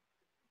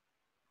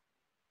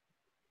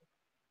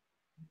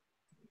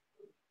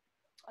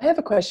 I have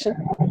a question.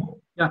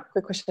 Yeah.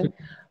 Quick question.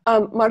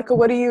 Marco,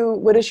 what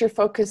is your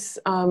focus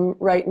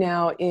right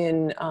now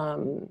in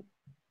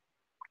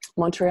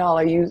Montreal?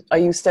 Are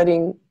you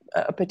studying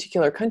a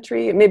particular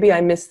country? Maybe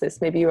I missed this.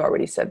 Maybe you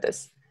already said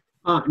this.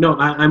 No,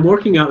 I'm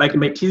working out, like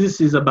my thesis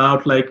is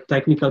about like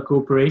technical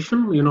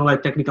cooperation,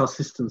 like technical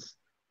assistance.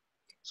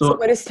 So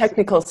what is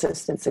technical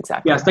assistance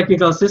exactly? Yes,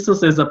 technical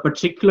assistance is a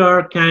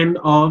particular kind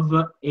of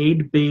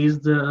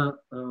aid-based,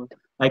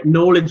 like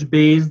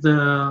knowledge-based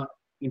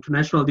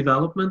international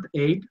development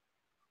aid.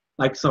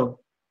 Like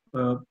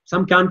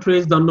some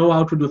countries don't know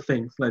how to do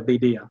things, like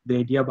the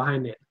idea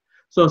behind it.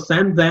 So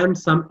send them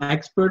some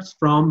experts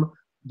from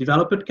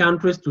developed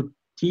countries to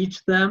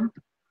teach them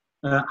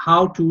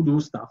how to do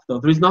stuff. So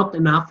there is not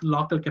enough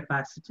local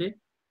capacity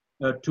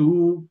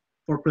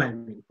for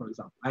planning, for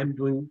example. I'm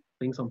doing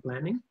things on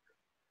planning.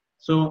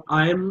 So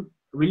I'm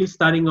really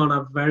studying on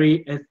a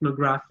very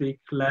ethnographic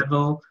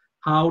level,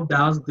 how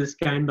does this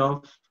kind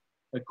of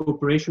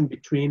cooperation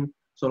between,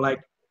 so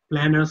like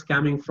planners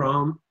coming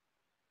from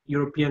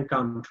European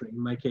country, in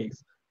my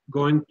case,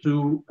 going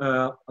to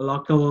a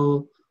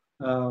local,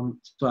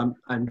 so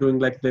I'm doing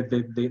like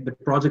the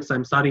projects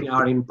I'm studying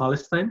are in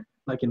Palestine,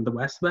 like in the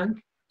West Bank.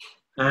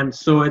 And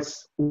so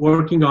it's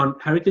working on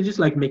heritages,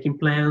 like making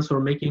plans or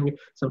making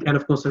some kind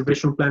of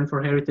conservation plan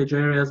for heritage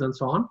areas and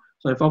so on.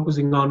 So I'm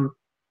focusing on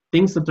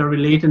things that are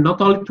related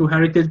not only to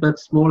heritage, but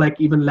it's more like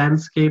even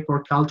landscape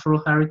or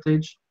cultural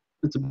heritage.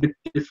 It's a bit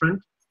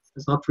different.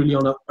 It's not really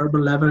on an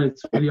urban level,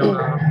 it's really on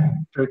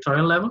a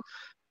territorial level.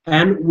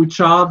 And which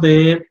are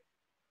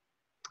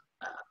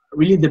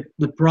really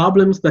the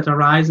problems that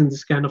arise in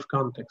this kind of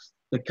context.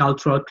 The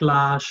cultural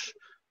clash,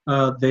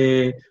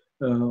 the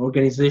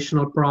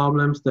organizational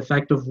problems, the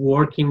fact of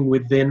working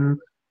within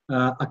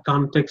a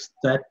context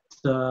that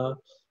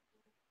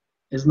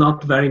is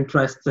not very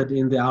interested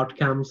in the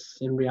outcomes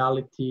in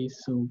reality.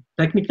 So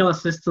technical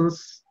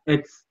assistance,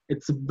 it's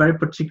very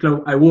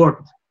particular. I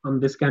worked on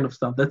this kind of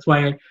stuff. That's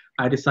why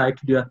I decided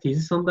to do a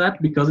thesis on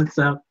that, because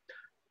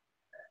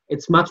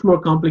it's much more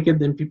complicated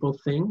than people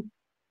think.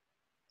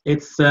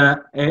 It's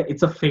a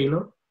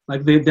failure.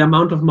 Like the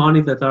amount of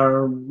money that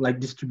are like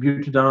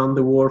distributed around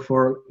the world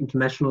for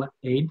international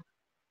aid,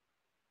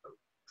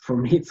 for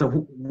me, it's a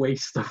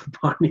waste of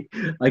money,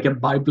 like a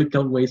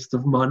biblical waste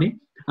of money.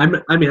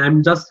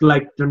 I'm just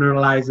like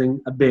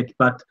generalizing a bit,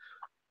 but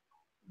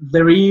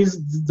there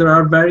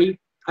are very,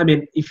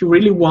 if you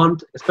really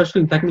want,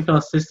 especially in technical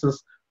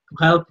assistance, to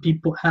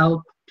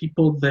help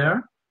people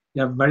there,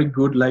 you have very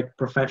good like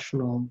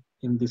professional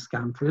in these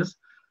countries,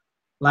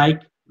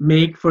 like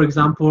make, for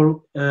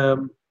example,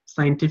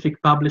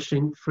 scientific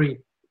publishing free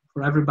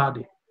for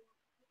everybody,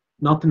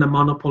 not in a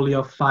monopoly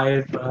of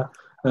 5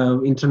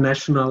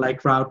 international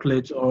like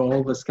Routledge or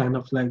all this kind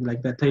of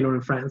like that Taylor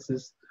and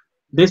Francis.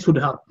 This would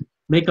help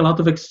make a lot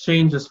of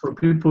exchanges for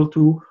people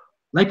to,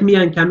 like me,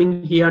 I'm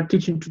coming here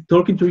teaching,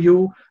 talking to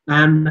you,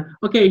 and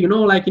okay, you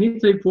know, like in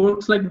Italy it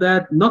works like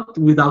that, not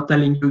without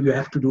telling you you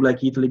have to do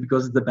like Italy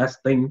because it's the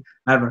best thing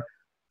ever.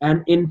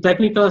 And in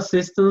technical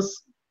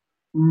assistance,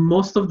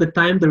 most of the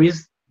time there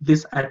is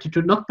this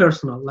attitude, not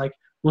personal, like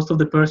most of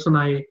the person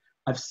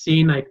I've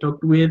seen, I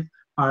talked with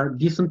are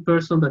decent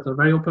person that are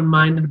very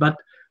open-minded, but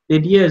the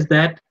idea is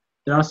that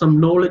there are some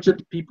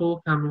knowledgeable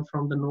people coming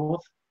from the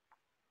north,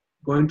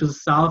 going to the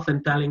south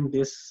and telling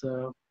this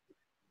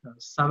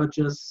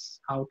savages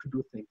how to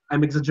do things.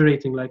 I'm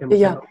exaggerating, like I'm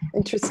yeah,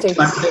 interesting.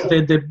 But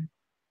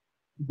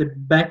the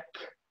back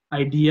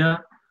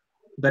idea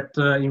that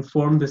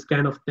informed this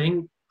kind of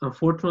thing,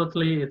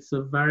 unfortunately, it's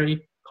a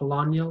very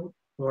colonial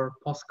or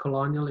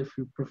post-colonial, if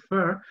you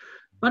prefer.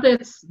 But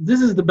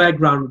this is the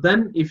background.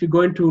 Then, if you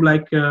go into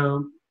like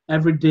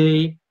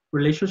everyday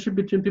relationship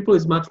between people,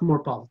 is much more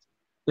positive.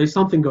 There's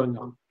something going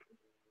on.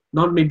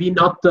 Maybe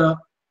not.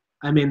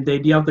 I mean, the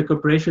idea of the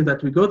cooperation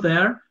that we go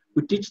there,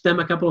 we teach them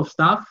a couple of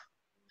stuff,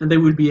 and they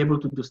will be able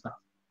to do stuff.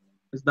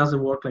 It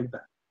doesn't work like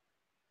that.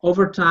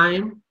 Over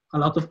time, a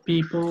lot of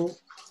people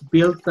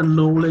build a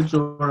knowledge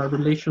or a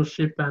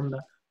relationship, and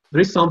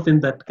there is something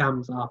that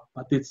comes up,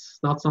 but it's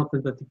not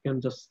something that you can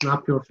just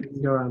snap your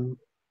finger and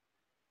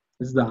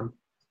it's done.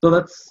 So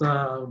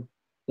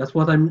that's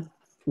what I'm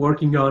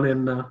working on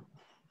in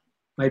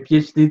my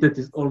PhD that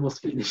is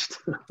almost finished.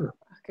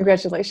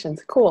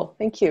 Congratulations. Cool.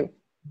 Thank you.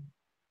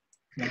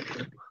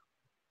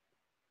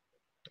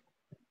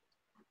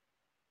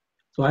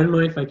 So I don't know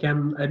if I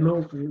can, I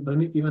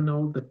don't even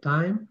know the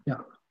time.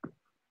 Yeah.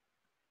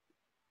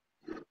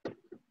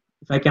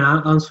 If I can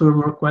answer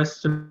more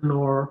question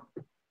or.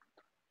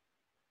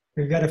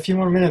 We've got a few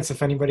more minutes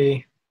if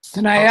anybody.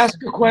 Can I ask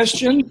a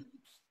question?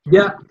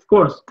 Yeah, of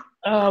course.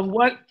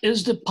 What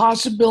is the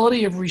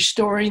possibility of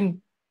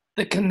restoring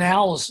the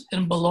canals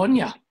in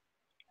Bologna?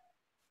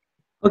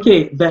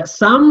 Okay, there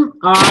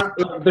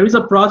is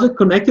a project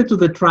connected to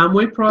the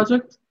tramway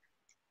project.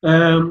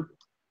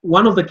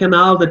 One of the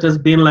canal that has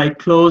been like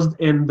closed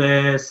in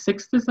the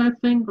 60s, I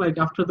think, like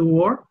after the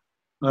war,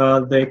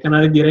 the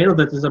Canale di Reno,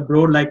 that is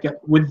abroad, like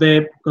with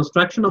the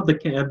construction of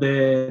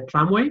the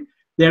tramway,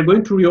 they are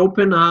going to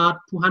reopen a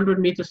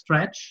 200-meter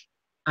stretch,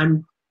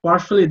 and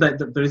partially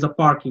there is a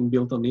parking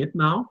built on it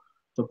now,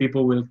 so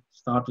people will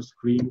start to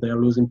scream they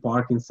are losing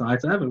parking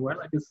sites everywhere,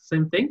 like it's the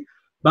same thing,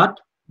 but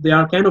they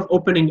are kind of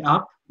opening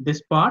up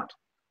this part.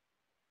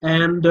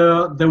 And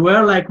there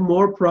were like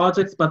more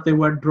projects, but they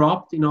were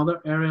dropped in other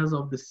areas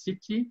of the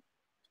city.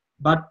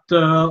 But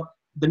the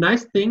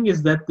nice thing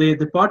is that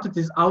the part that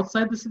is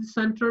outside the city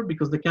center,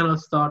 because the canal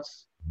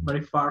starts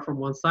very far from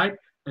one side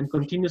and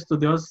continues to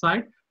the other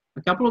side.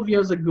 A couple of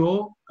years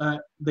ago,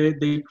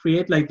 they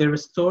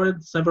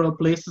restored several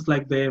places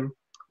like the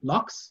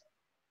locks,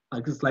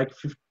 like it's like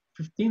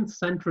 15th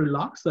century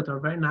locks that are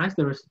very nice.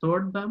 They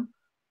restored them.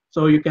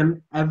 So you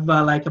can have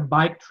like a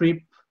bike trip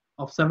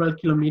of several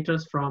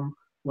kilometers from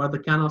where the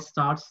canal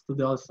starts to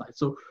the other side.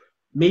 So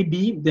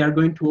maybe they are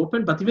going to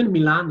open, but even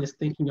Milan is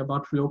thinking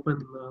about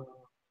reopen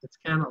its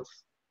canals.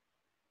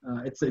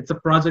 It's a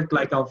project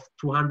like of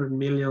 200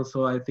 million,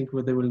 so I think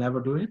they will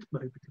never do it,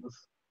 but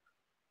because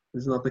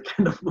it's not the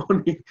kind of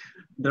money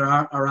there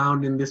are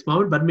around in this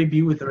moment, but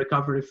maybe with a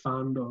recovery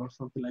fund or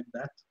something like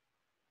that.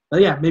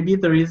 But yeah, maybe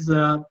there is,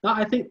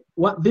 I think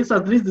at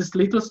least this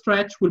little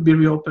stretch will be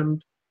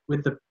reopened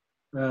with the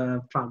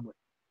tramway.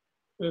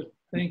 Good,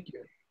 thank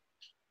you.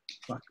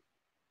 Bye.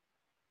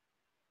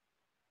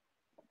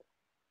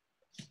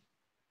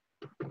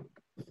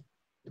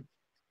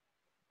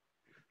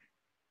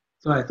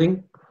 So I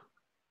think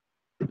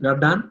we are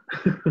done.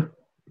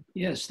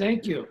 Yes,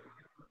 thank you.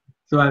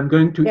 So I'm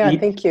going to eat. Yeah,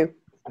 thank you.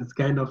 It's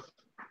kind of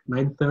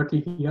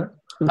 9:30 here.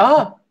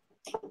 Oh.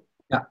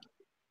 Yeah.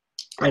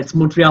 It's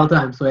Montreal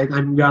time, so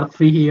we are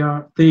 3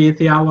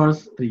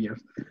 hours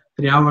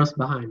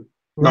behind.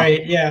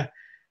 Right, yeah.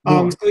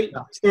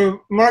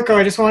 So Marco,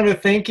 I just wanted to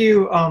thank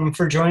you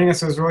for joining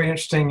us. It was really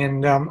interesting.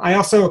 And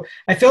I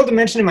failed to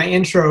mention in my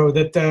intro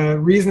that the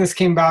reason this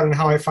came about and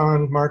how I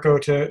found Marco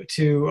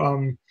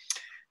to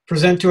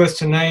present to us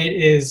tonight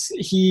is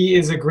he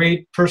is a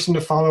great person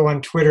to follow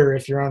on Twitter,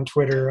 if you're on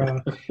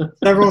Twitter.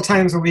 Several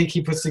times a week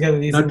he puts together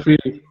these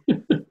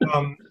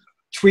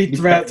tweet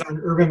threads on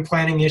urban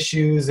planning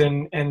issues,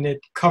 and it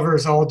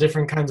covers all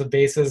different kinds of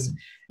bases,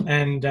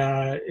 and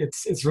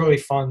it's really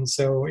fun.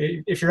 So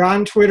if you're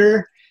on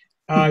Twitter,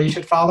 you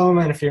should follow him,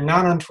 and if you're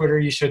not on Twitter,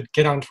 you should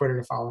get on Twitter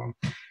to follow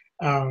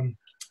him.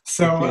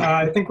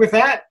 I think with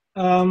that,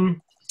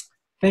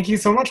 thank you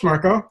so much,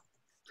 Marco.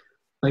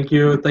 Thank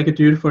you to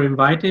you for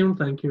inviting.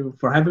 Thank you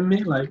for having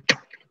me.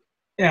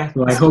 Yeah.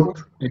 So I hope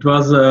it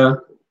was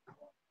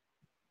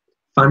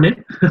funny.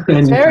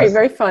 It's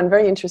very fun,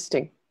 very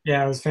interesting.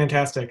 Yeah, it was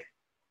fantastic.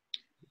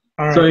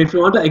 All right. So if you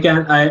want,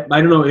 again, I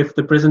don't know if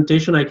the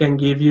presentation I can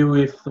give you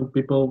if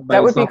people.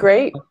 That would be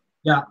great.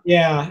 Yeah.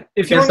 Yeah.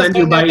 If you can send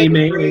you by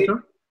email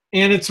later.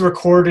 And it's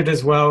recorded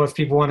as well if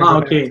people want to go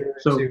back okay. through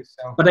it So, too,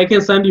 so but I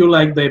can send you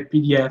like the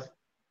PDF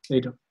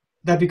later.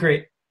 that'd be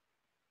great.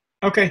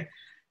 Okay,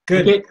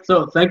 good. Okay,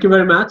 so thank you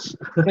very much.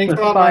 Thanks a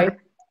lot, Bye. Marco.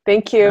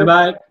 Thank you.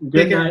 Bye bye. Good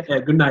Take care.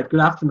 night. Good night. Good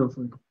afternoon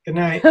for you. Good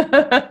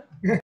night.